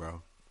Tiller,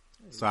 bro.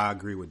 So I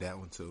agree with that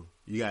one too.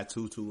 You got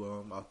two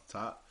off the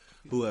top.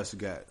 Who else you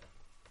got?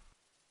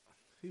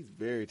 He's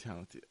very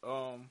talented.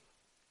 I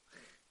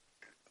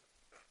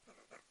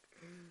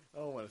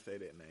don't want to say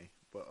that name,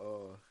 but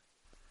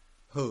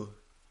Who?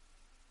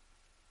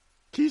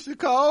 Keisha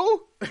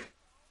Cole.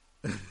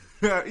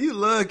 You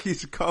love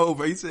Keisha Cole,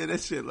 bro. You said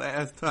that shit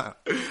last time.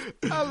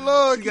 I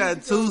love. She got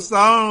Keisha 2 Cole.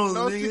 songs.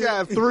 No, nigga. she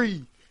got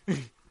 3.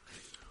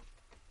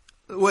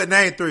 What?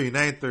 Name three.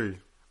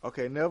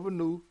 Okay, never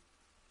knew.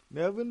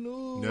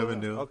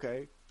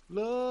 Okay,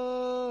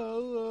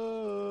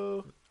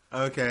 love.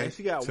 Okay. And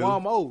she got 2.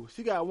 one more.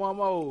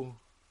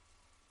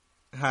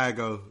 How it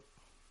go?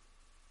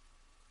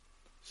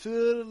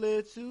 Should've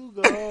let you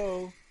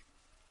go.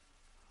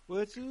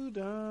 What you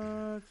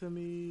done to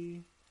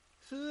me?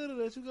 Should've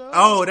let you go.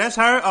 Oh, that's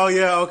her. Oh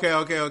yeah. Okay.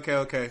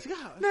 She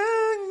got Yeah.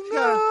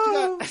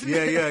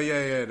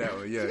 That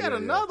one. Yeah. She got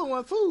another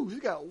one too. She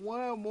got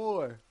one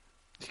more.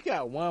 The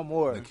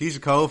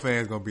Keisha Cole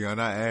fans gonna be on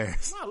our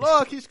ass. I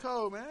love Keisha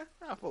Cole, man.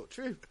 I fuck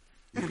tripping.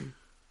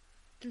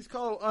 Keisha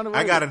Cole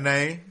underrated. I got a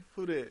name.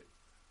 Who that?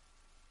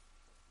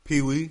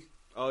 Pee Wee.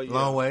 Oh yeah,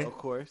 Long Way. Of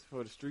course,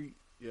 for the street.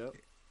 Yep.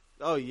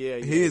 Oh yeah.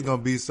 He is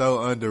gonna be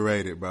so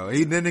underrated, bro.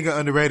 That nigga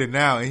underrated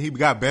now, and he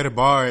got better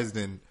bars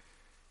than.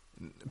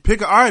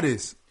 Pick an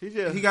artist.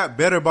 He got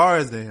better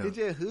bars than him. He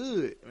just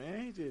hood,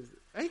 man.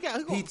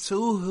 He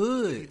too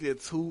hood. He did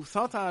too.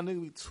 Sometimes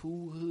nigga be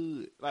too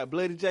hood. Like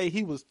Bloody J,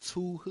 he was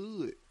too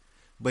hood.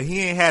 But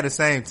he ain't had the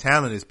same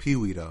talent as Pee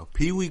Wee though.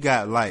 Pee Wee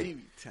got He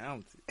be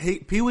talented.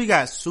 Pee Wee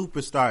got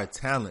superstar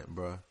talent,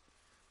 bro.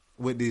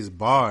 With these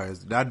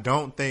bars, I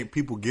don't think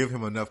people give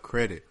him enough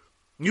credit.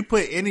 You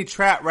put any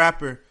trap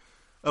rapper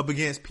up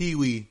against Pee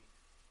Wee,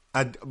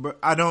 I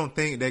don't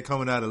think they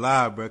coming out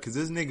alive, bro. Because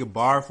this nigga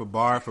bar for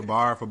bar.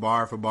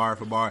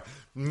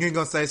 You ain't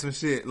gonna say some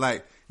shit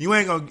like you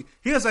ain't gonna.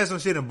 He'll say some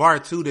shit in bar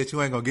 2 that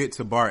you ain't gonna get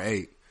to bar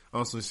 8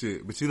 on some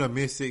shit. But you done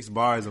missed 6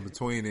 bars in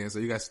between then, so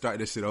you got to start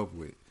this shit over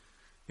with.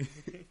 Yeah.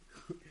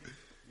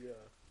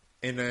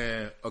 And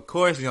then of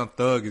course Young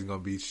Thug is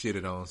gonna be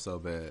shitted on so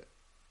bad.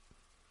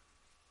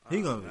 I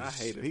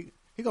hate it.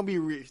 He gonna be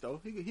rich though.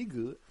 He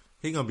good.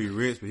 He gonna be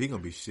rich, but he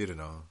gonna be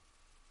shitted on.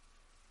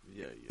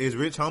 Yeah. Is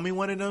Rich Homie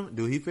one of them?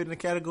 Do he fit in the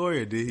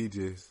category, or did he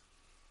just?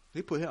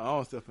 He put his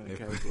own stuff in the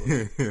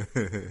category.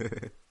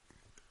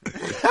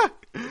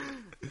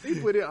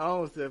 He put his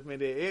own stuff in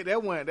there.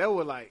 That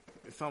was like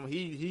something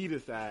he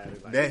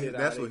decided. Like,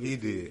 that's what he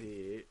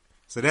did.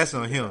 So that's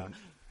on him.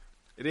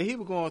 And then he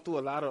was going through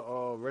a lot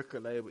of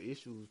record label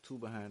issues too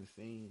behind the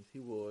scenes.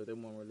 They won't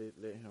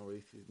let him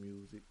release his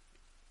music.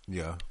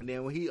 Yeah. And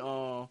then when he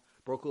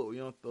broke up with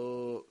Young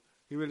Thug,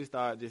 he really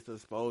started just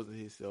exposing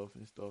himself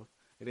and stuff.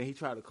 And then he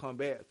tried to come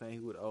back saying he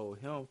would owe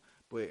him,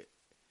 but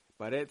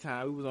by that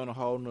time we was on a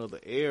whole nother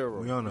era.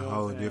 We on a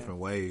whole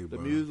different wave, The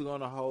bro. music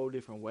on a whole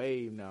different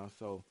wave now.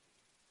 So,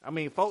 I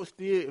mean, folks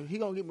still, he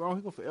gonna get me wrong,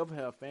 he gonna forever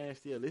have fans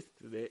still listen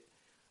to that,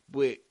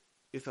 but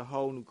it's a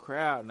whole new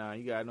crowd now.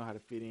 You gotta know how to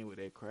fit in with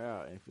that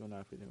crowd, and if you don't know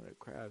how to fit in with that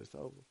crowd, it's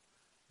over.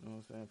 You know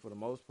what I'm saying? For the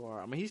most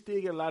part, I mean, he still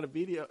get a lot of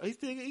video. He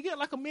get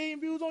like 1 million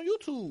views on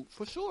YouTube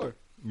for sure.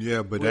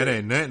 Yeah, but that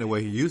ain't nothing the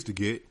way he used to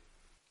get.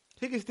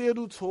 He can still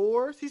do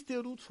tours.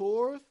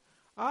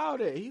 All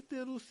that. He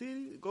still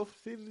go from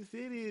city to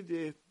city and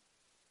just,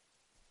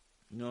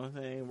 you know what I'm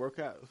saying, work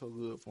out so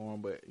good for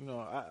him. But, you know,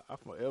 I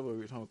forever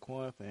Rich Homie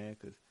Quan fan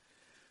because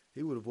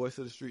he was the voice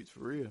of the streets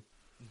for real.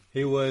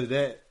 He was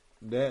that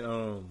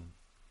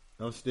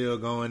I'm still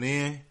going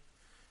in.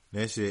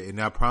 That shit.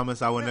 And I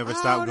promise I would never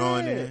stop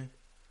going in.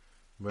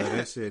 But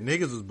that shit,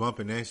 niggas was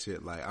bumping that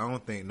shit. Like, I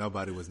don't think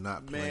nobody was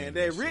not playing. Man,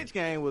 that Rich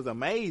game was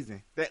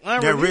amazing. That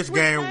Rich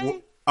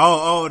game.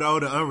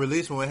 The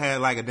unreleased one had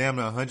like a damn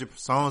 100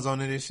 songs on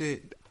it and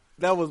shit.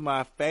 That was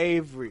my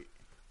favorite.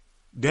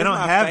 They don't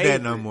have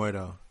that no more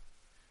though.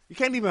 You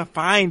can't even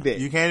find that.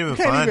 You can't even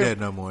find that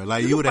no more.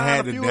 Like you would have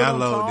had to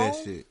download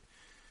that shit.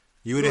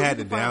 You would have had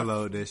to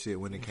download that shit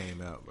when it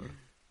came out, bro.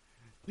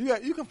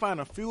 You can find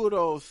a few of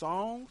those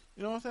songs.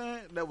 You know what I'm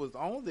saying? That was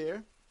on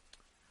there.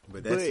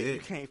 But that's it. You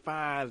can't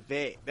find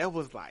that. That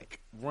was like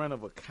one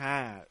of a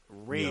kind,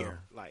 rare. Yeah.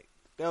 Like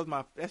that's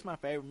my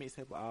favorite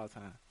mixtape of all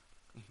time.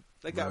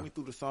 They got me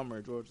through the summer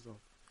in Georgia. So.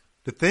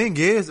 The thing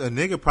is, a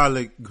nigga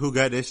probably who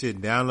got that shit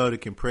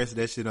downloaded can press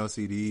that shit on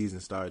CDs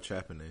and start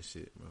trapping that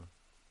shit, bro.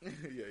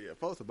 yeah.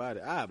 Folks will buy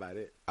it. I buy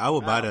it. I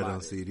would buy that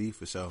on CD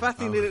for sure. If I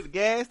seen it at the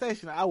gas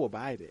station, I would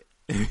buy it.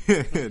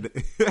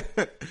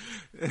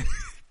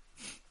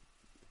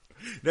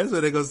 That's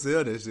where they gonna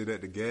sell that shit,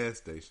 at the gas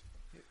station.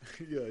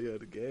 yeah,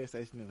 the gas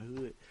station in the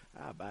hood.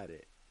 I'll buy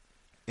that.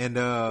 And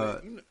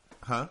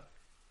huh?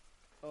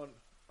 Oh,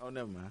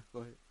 never mind. Go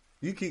ahead.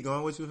 You keep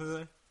going. What you gonna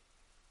say?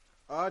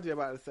 I was just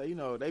about to say,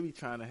 they be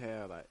trying to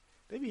have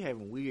they be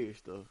having weird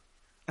stuff.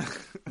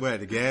 Where,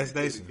 at the gas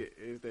station?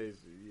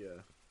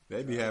 Yeah.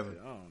 They be having.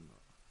 I don't know.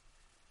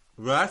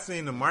 Bro, I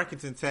seen the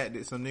marketing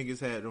tactic. Some niggas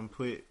had them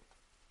put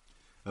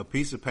a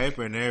piece of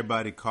paper in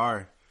everybody's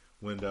car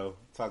window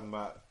talking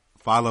about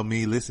follow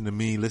me, listen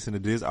to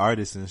this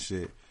artist and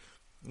shit.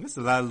 It's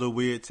a lot of little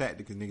weird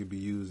tactics niggas be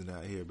using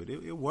out here, but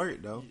it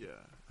worked though. Yeah.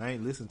 I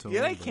ain't listen to them.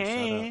 Yeah, they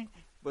can,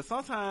 but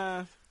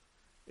sometimes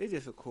it's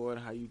just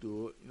according how you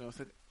do it. You know what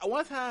I'm saying?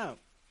 One time,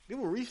 it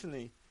was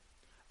recently,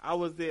 I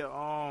was there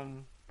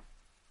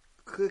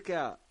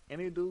cookout, and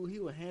this dude, he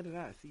was handing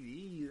out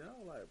CDs, and I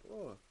was like,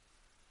 bro,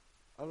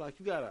 I was like,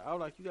 you got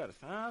a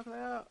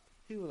SoundCloud?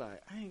 He was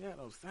like, I ain't got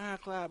no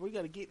SoundCloud, but you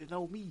got to get to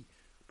know me.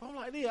 But I'm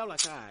like, yeah, I'm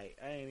like, all right,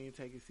 I ain't even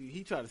taking CD.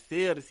 He tried to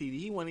sell the CD.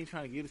 He wasn't even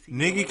trying to get a CD.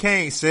 Nigga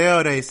can't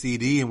sell that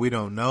CD and we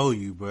don't know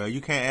you, bro.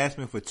 You can't ask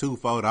me for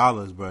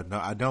 $4, bro. No,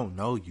 I don't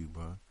know you,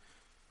 bro.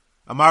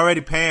 I'm already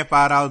paying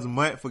 $5 a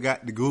month for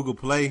the Google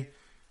Play. You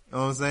know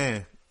what I'm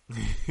saying?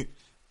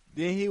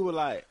 Then he was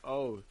like,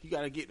 oh, you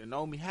got to get to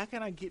know me. How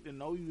can I get to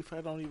know you if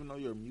I don't even know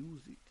your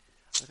music?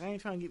 Like, I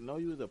ain't trying to get to know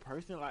you as a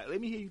person. Like, let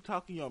me hear you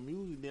talking your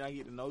music, then I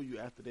get to know you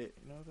after that.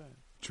 You know what I'm saying?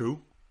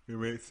 True. It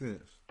makes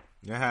sense.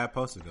 That's how it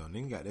supposed to go.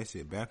 Nigga got that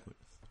shit backwards.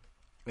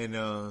 And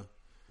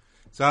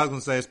so I was gonna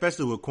say,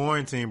 especially with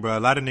quarantine, bro, a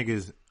lot of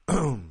niggas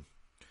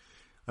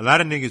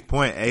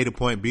point A to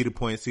point B to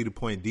point C to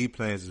point D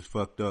plans is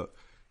fucked up.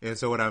 And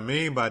so what I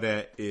mean by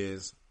that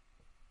is,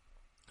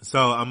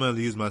 so I'm gonna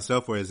use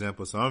myself for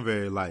example. So I'm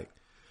very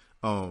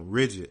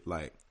rigid.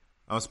 Like,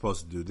 I'm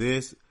supposed to do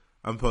this.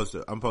 I'm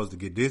supposed to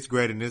get this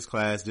grade in this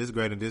class. This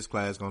grade in this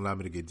class is going to allow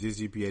me to get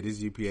this GPA.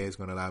 This GPA is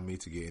going to allow me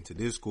to get into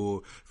this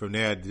school. From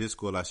there to this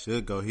school, I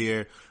should go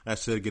here. I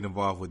should get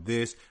involved with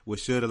this,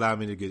 which should allow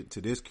me to get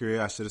to this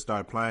career. I should have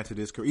started applying to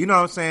this career. You know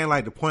what I'm saying?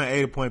 Like the point A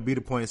to point B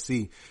to point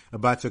C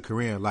about your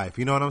career in life.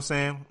 You know what I'm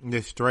saying?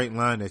 This straight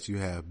line that you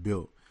have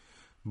built.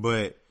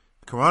 But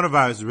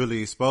coronavirus is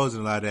really exposing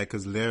a lot of that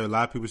because there are a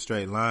lot of people's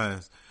straight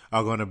lines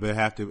are going to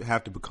have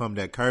to become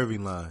that curvy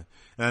line.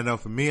 And I know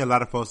for me, a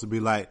lot of folks will be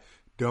like,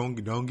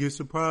 Don't get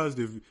surprised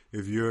if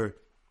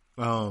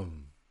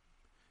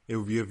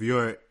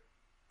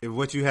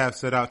what you have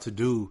set out to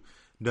do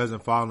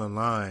doesn't fall in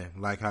line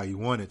like how you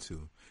want it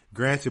to.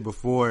 Granted,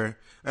 before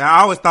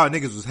I always thought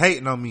niggas was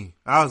hating on me.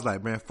 I was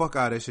like, man, fuck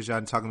all that shit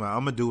y'all talking about.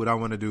 I'm gonna do what I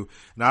want to do.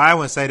 Now I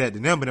wouldn't say that to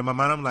them, but in my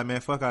mind I'm like,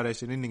 man, fuck all that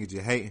shit. These niggas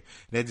just hating.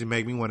 That just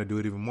make me want to do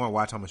it even more.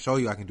 Watch, I'm gonna show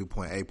you I can do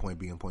point A, point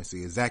B, and point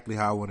C exactly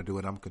how I want to do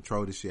it. I'm gonna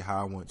control this shit how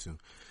I want to.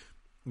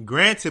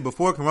 Granted,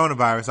 before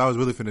coronavirus, I was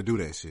really finna do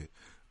that shit.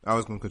 I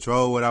was going to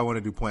control what I want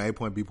to do, point A,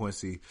 point B, point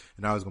C,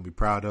 and I was going to be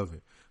proud of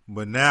it.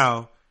 But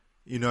now,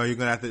 you're going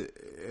to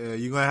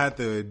have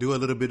to do a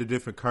little bit of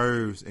different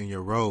curves in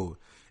your road.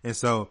 And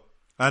so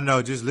I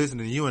know just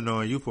listening to you and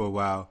knowing you for a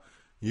while,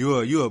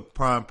 you're a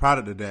prime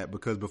product of that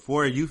because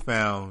before you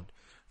found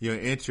your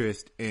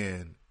interest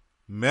in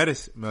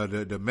medicine,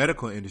 the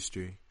medical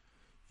industry,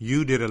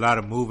 you did a lot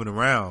of moving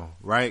around,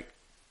 right?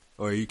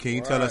 Or can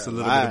you tell us a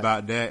little bit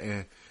about that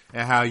and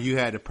how you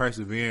had to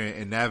persevere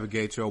and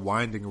navigate your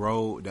winding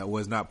road that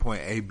was not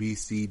point A, B,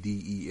 C,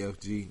 D, E, F,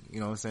 G. You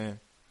know what I'm saying?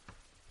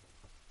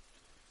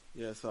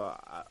 Yeah, so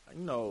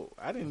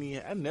I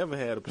never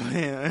had a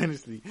plan.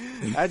 Honestly,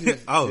 I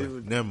just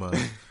never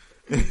mind.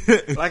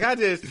 Like I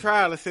just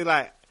tried to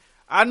say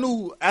I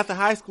knew after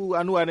high school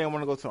I didn't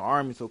want to go to the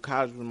Army, so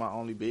college was my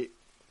only bet.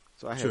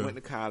 So I went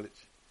to college.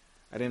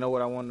 I didn't know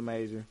what I wanted to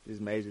major.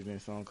 Just majored in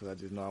something because I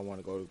just know I want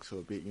to go to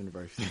a big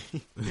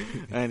university.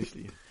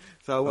 Honestly.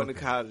 So I went to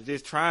college,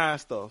 just trying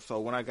stuff.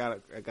 So when I got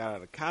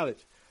out of college,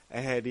 I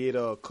had did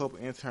a couple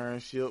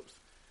internships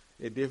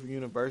at different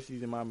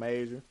universities in my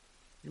major.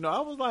 I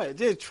was like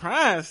just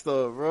trying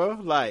stuff, bro.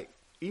 Like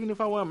even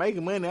if I wasn't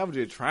making money, I was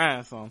just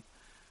trying something.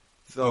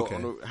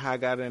 So how I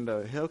got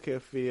into the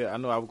healthcare field, I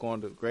knew I was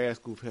going to grad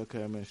school for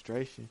healthcare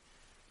administration,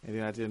 and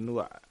then I just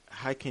knew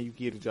how can you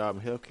get a job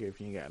in healthcare if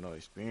you ain't got no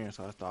experience?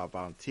 So I started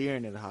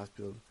volunteering at the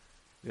hospital.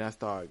 Then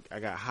I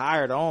got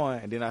hired on,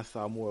 and then I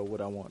saw more of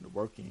what I wanted to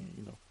work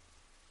in.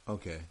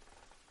 Okay.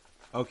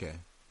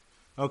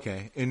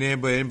 And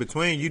then, but in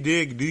between, you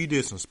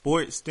did some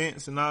sports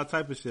stints and all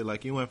type of shit.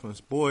 Like you went from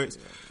sports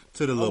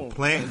to the little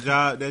plant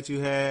job that you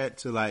had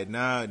to like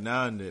now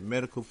in the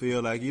medical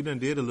field. Like you done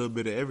did a little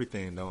bit of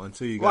everything though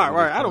until you got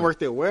right. I done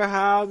worked at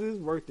warehouses,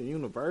 worked in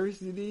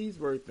universities,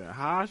 worked in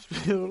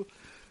hospitals.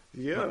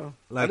 Yeah.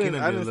 Like I you done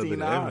did a didn't little see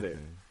bit of all that.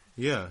 everything.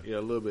 Yeah. Yeah,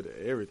 a little bit of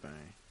everything.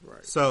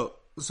 Right.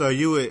 So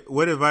you would,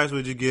 what advice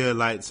would you give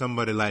like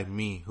somebody like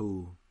me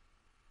who,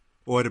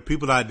 or the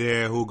people out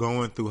there who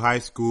going through high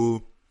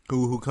school,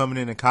 who coming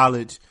into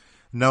college,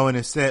 knowing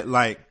it's set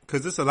like,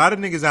 cause there's a lot of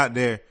niggas out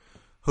there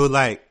who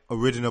like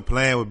original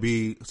plan would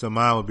be, so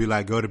mine would be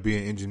like go to be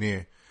an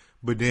engineer.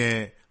 But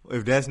then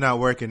if that's not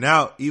working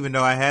out, even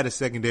though I had a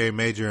secondary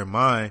major in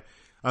mind,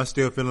 I'm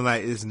still feeling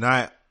like it's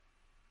not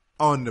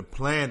on the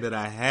plan that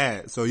I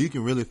had. So you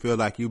can really feel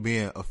like you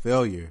being a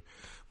failure,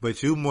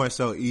 but you more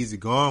so easy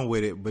going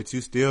with it, but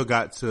you still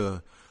got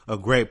to a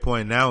great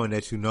point now in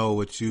that you know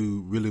what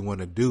you really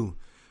want to do.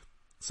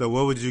 So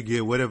what would you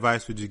give, what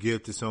advice would you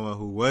give to someone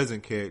who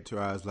wasn't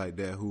characterized like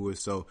that, who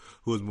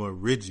was more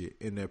rigid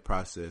in their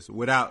process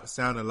without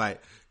sounding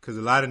like, cause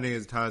a lot of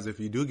niggas times if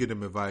you do give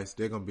them advice,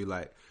 they're going to be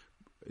like,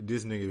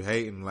 this nigga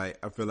hating,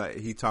 like, I feel like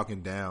he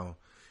talking down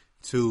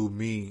to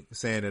me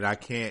saying that I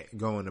can't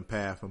go on the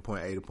path from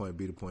point A to point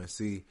B to point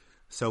C.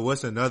 So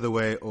what's another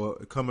way, or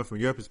coming from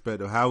your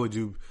perspective, how would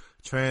you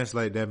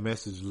translate that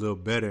message a little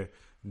better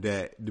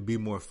that to be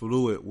more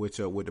fluid with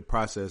the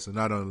process of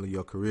not only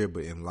your career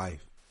but in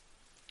life?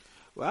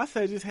 Well, I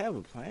say just have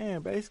a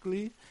plan,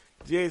 basically.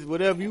 Just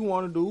whatever you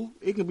want to do.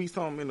 It can be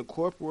something in the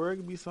corporate world.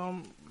 It can be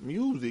some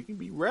music. It can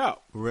be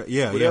rap.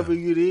 Whatever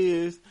it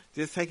is,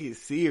 just take it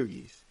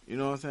serious. You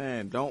know what I'm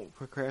saying? Don't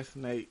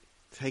procrastinate.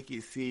 Take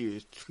it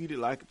serious. Treat it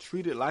like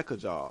a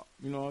job.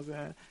 You know what I'm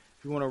saying?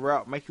 If you want to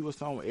rap, make you a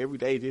song every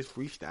day, just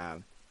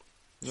freestyling.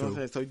 You know what I'm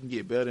saying? So you can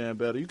get better and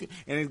better. And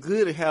it's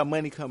good to have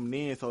money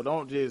coming in, so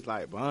don't just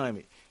like bum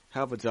it.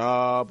 Have a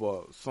job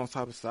or some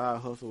type of side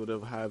hustle,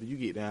 whatever, however you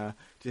get down.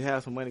 Just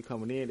have some money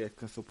coming in that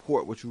can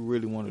support what you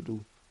really want to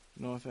do.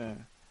 You know what I'm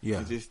saying? Yeah.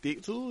 And just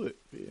stick to it.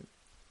 Yeah.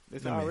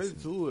 That's That already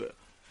makes to it.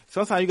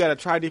 Sometimes you got to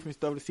try different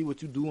stuff to see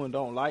what you do and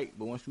don't like,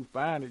 but once you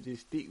find it,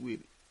 just stick with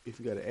it if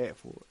you got to act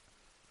for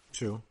it.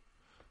 True.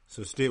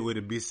 So stick with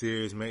it, be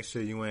serious, make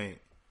sure you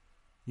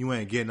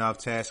ain't getting off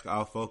task,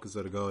 off focus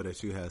of the goal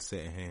that you have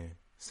set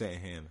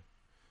in hand.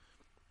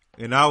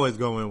 And always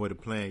go in with a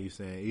plan, you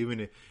saying.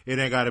 Even if it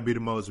ain't got to be the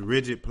most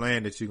rigid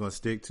plan that you're going to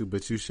stick to,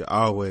 but you should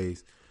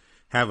always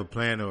have a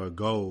plan or a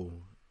goal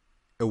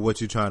of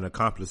what you're trying to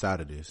accomplish out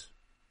of this.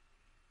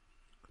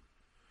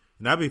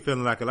 And I be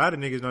feeling like a lot of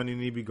niggas don't even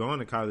need to be going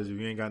to college if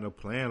you ain't got no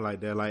plan like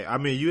that. Like, I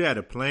mean, you had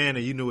a plan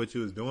and you knew what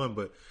you was doing,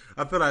 but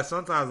I feel like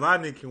sometimes a lot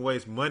of niggas can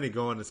waste money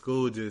going to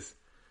school just,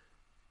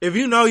 if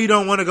you know you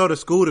don't want to go to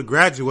school to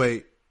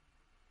graduate,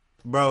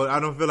 bro, I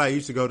don't feel like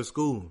you should go to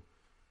school.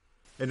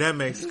 And that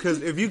makes,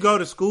 because if you go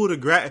to school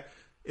to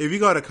if you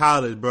go to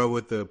college, bro,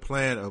 with the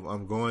plan of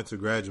I'm going to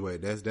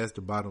graduate, that's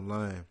the bottom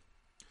line.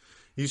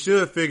 You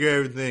should figure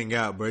everything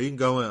out, bro. You can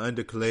go in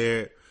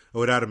undeclared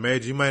or without a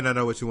major. You might not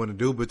know what you want to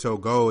do, but your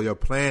goal, your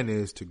plan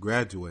is to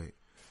graduate.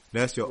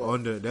 That's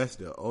that's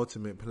the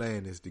ultimate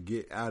plan, is to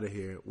get out of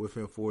here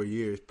within 4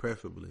 years,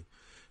 preferably.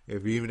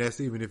 Even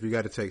if you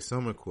got to take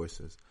summer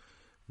courses.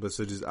 But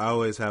so just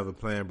always have a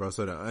plan, bro.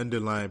 So the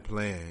underlying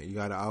plan, you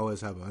got to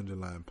always have an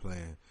underlying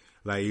plan.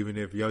 Like, even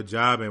if your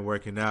job ain't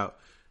working out,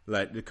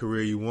 like the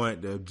career you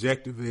want, the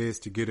objective is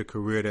to get a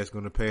career that's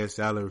going to pay a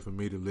salary for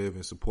me to live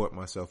and support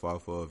myself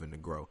off of and to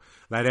grow.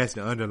 Like, that's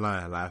the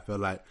underlying. Like, I feel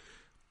like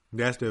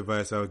that's the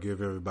advice I would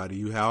give everybody.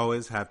 You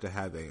always have to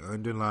have an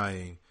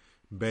underlying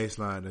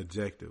baseline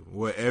objective.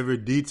 Whatever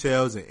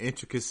details and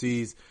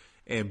intricacies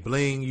and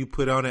bling you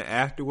put on it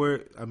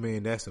afterward, I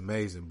mean, that's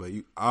amazing. But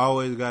you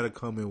always got to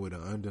come in with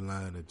an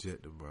underlying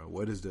objective, bro.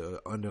 What is the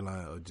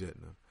underlying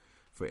objective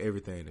for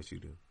everything that you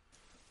do?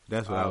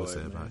 That's what I would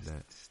say about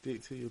that.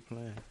 Stick to your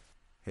plan.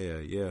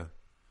 Hell yeah.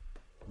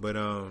 But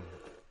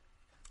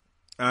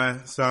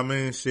so I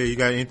mean, shit. You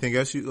got anything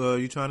else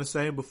you trying to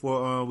say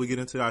before we get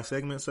into our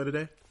segments of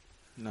today?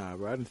 Nah,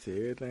 bro. I done said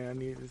everything I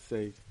needed to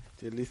say.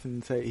 Just listen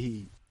and take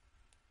heed.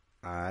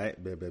 All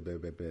right,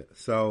 bet.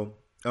 So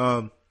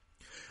I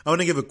want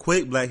to give a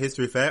quick Black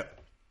history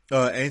fact,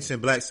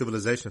 ancient Black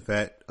civilization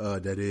fact.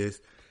 That is,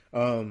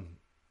 and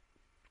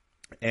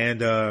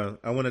I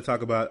want to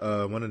talk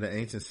about one of the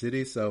ancient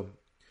cities. So.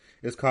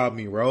 It's called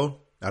Meroe.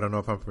 I don't know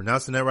if I'm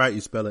pronouncing that right. You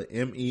spell it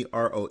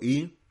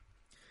Meroe.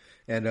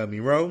 And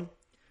Meroe,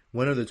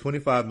 one of the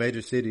 25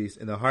 major cities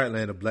in the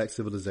heartland of Black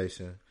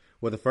civilization,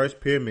 where the first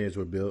pyramids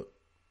were built.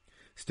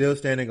 Still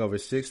standing over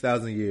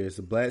 6,000 years,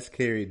 the Blacks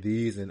carried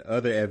these and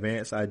other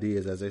advanced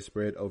ideas as they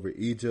spread over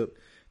Egypt,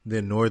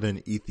 then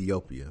northern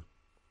Ethiopia.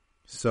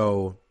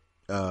 So,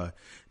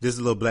 just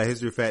a little Black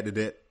history fact of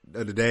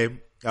the day.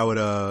 I would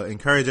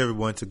encourage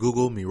everyone to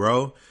Google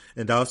Meroe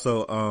and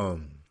also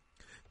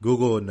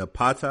Google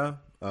Napata,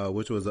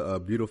 which was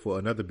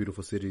another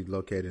beautiful city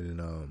located in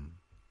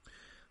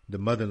the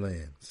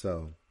motherland.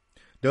 So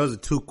those are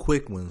two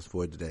quick ones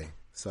for today.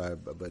 Sorry,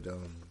 but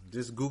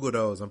just Google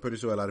those. I'm pretty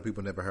sure a lot of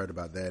people never heard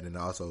about that, and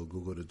also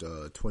Google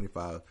the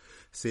 25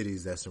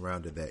 cities that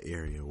surrounded that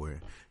area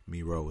where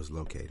Meroe was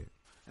located.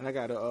 And I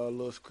got a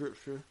little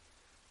scripture,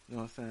 you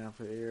know what I'm saying,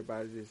 for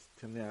everybody just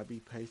telling me I'll be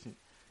patient.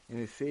 And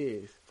it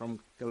says from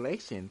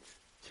Galatians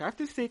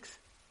chapter 6,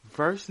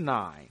 verse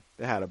 9.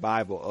 They had a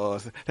Bible.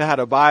 They had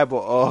a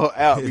Bible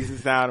out piece of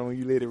sound when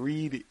you let it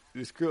read it,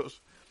 the scripts.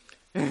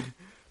 And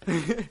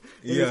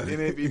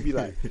it'd be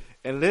like,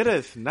 and let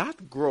us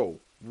not grow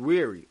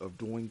weary of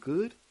doing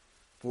good,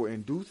 for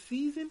in due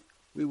season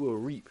we will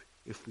reap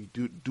if we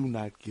do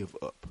not give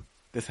up.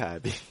 That's how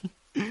it be.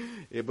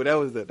 Yeah, but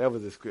that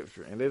was the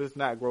scripture. And let us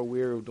not grow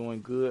weary of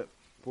doing good,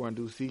 for in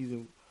due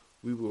season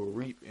we will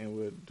reap and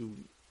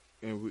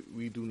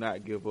we do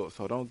not give up.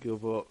 So don't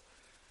give up.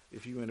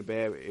 If you're in a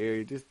bad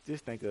area, just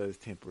think of it as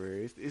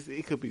temporary.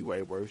 It could be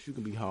way worse. You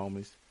can be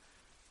homeless.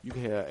 You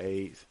can have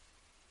AIDS.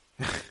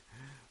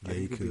 Yeah,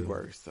 you could be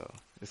worse. So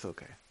it's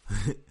okay.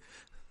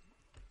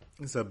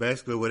 So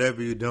basically,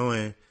 whatever you're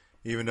doing,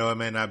 even though it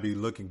may not be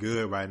looking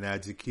good right now,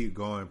 just keep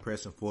going,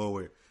 pressing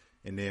forward,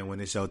 and then when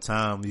it's your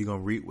time, you're gonna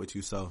reap what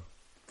you sow.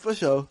 For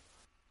sure.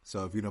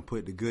 So if you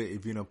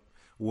don't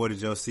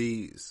watered your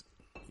seeds,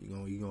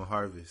 you're gonna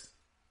harvest.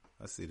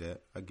 I see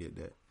that. I get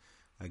that.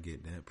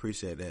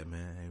 Appreciate that,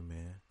 man.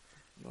 Amen.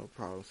 No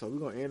problem. So we're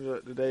gonna end it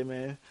up today,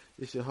 man.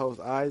 It's your host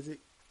Isaac.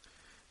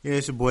 Yeah,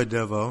 it's your boy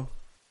Devo.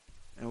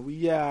 And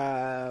we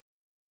out.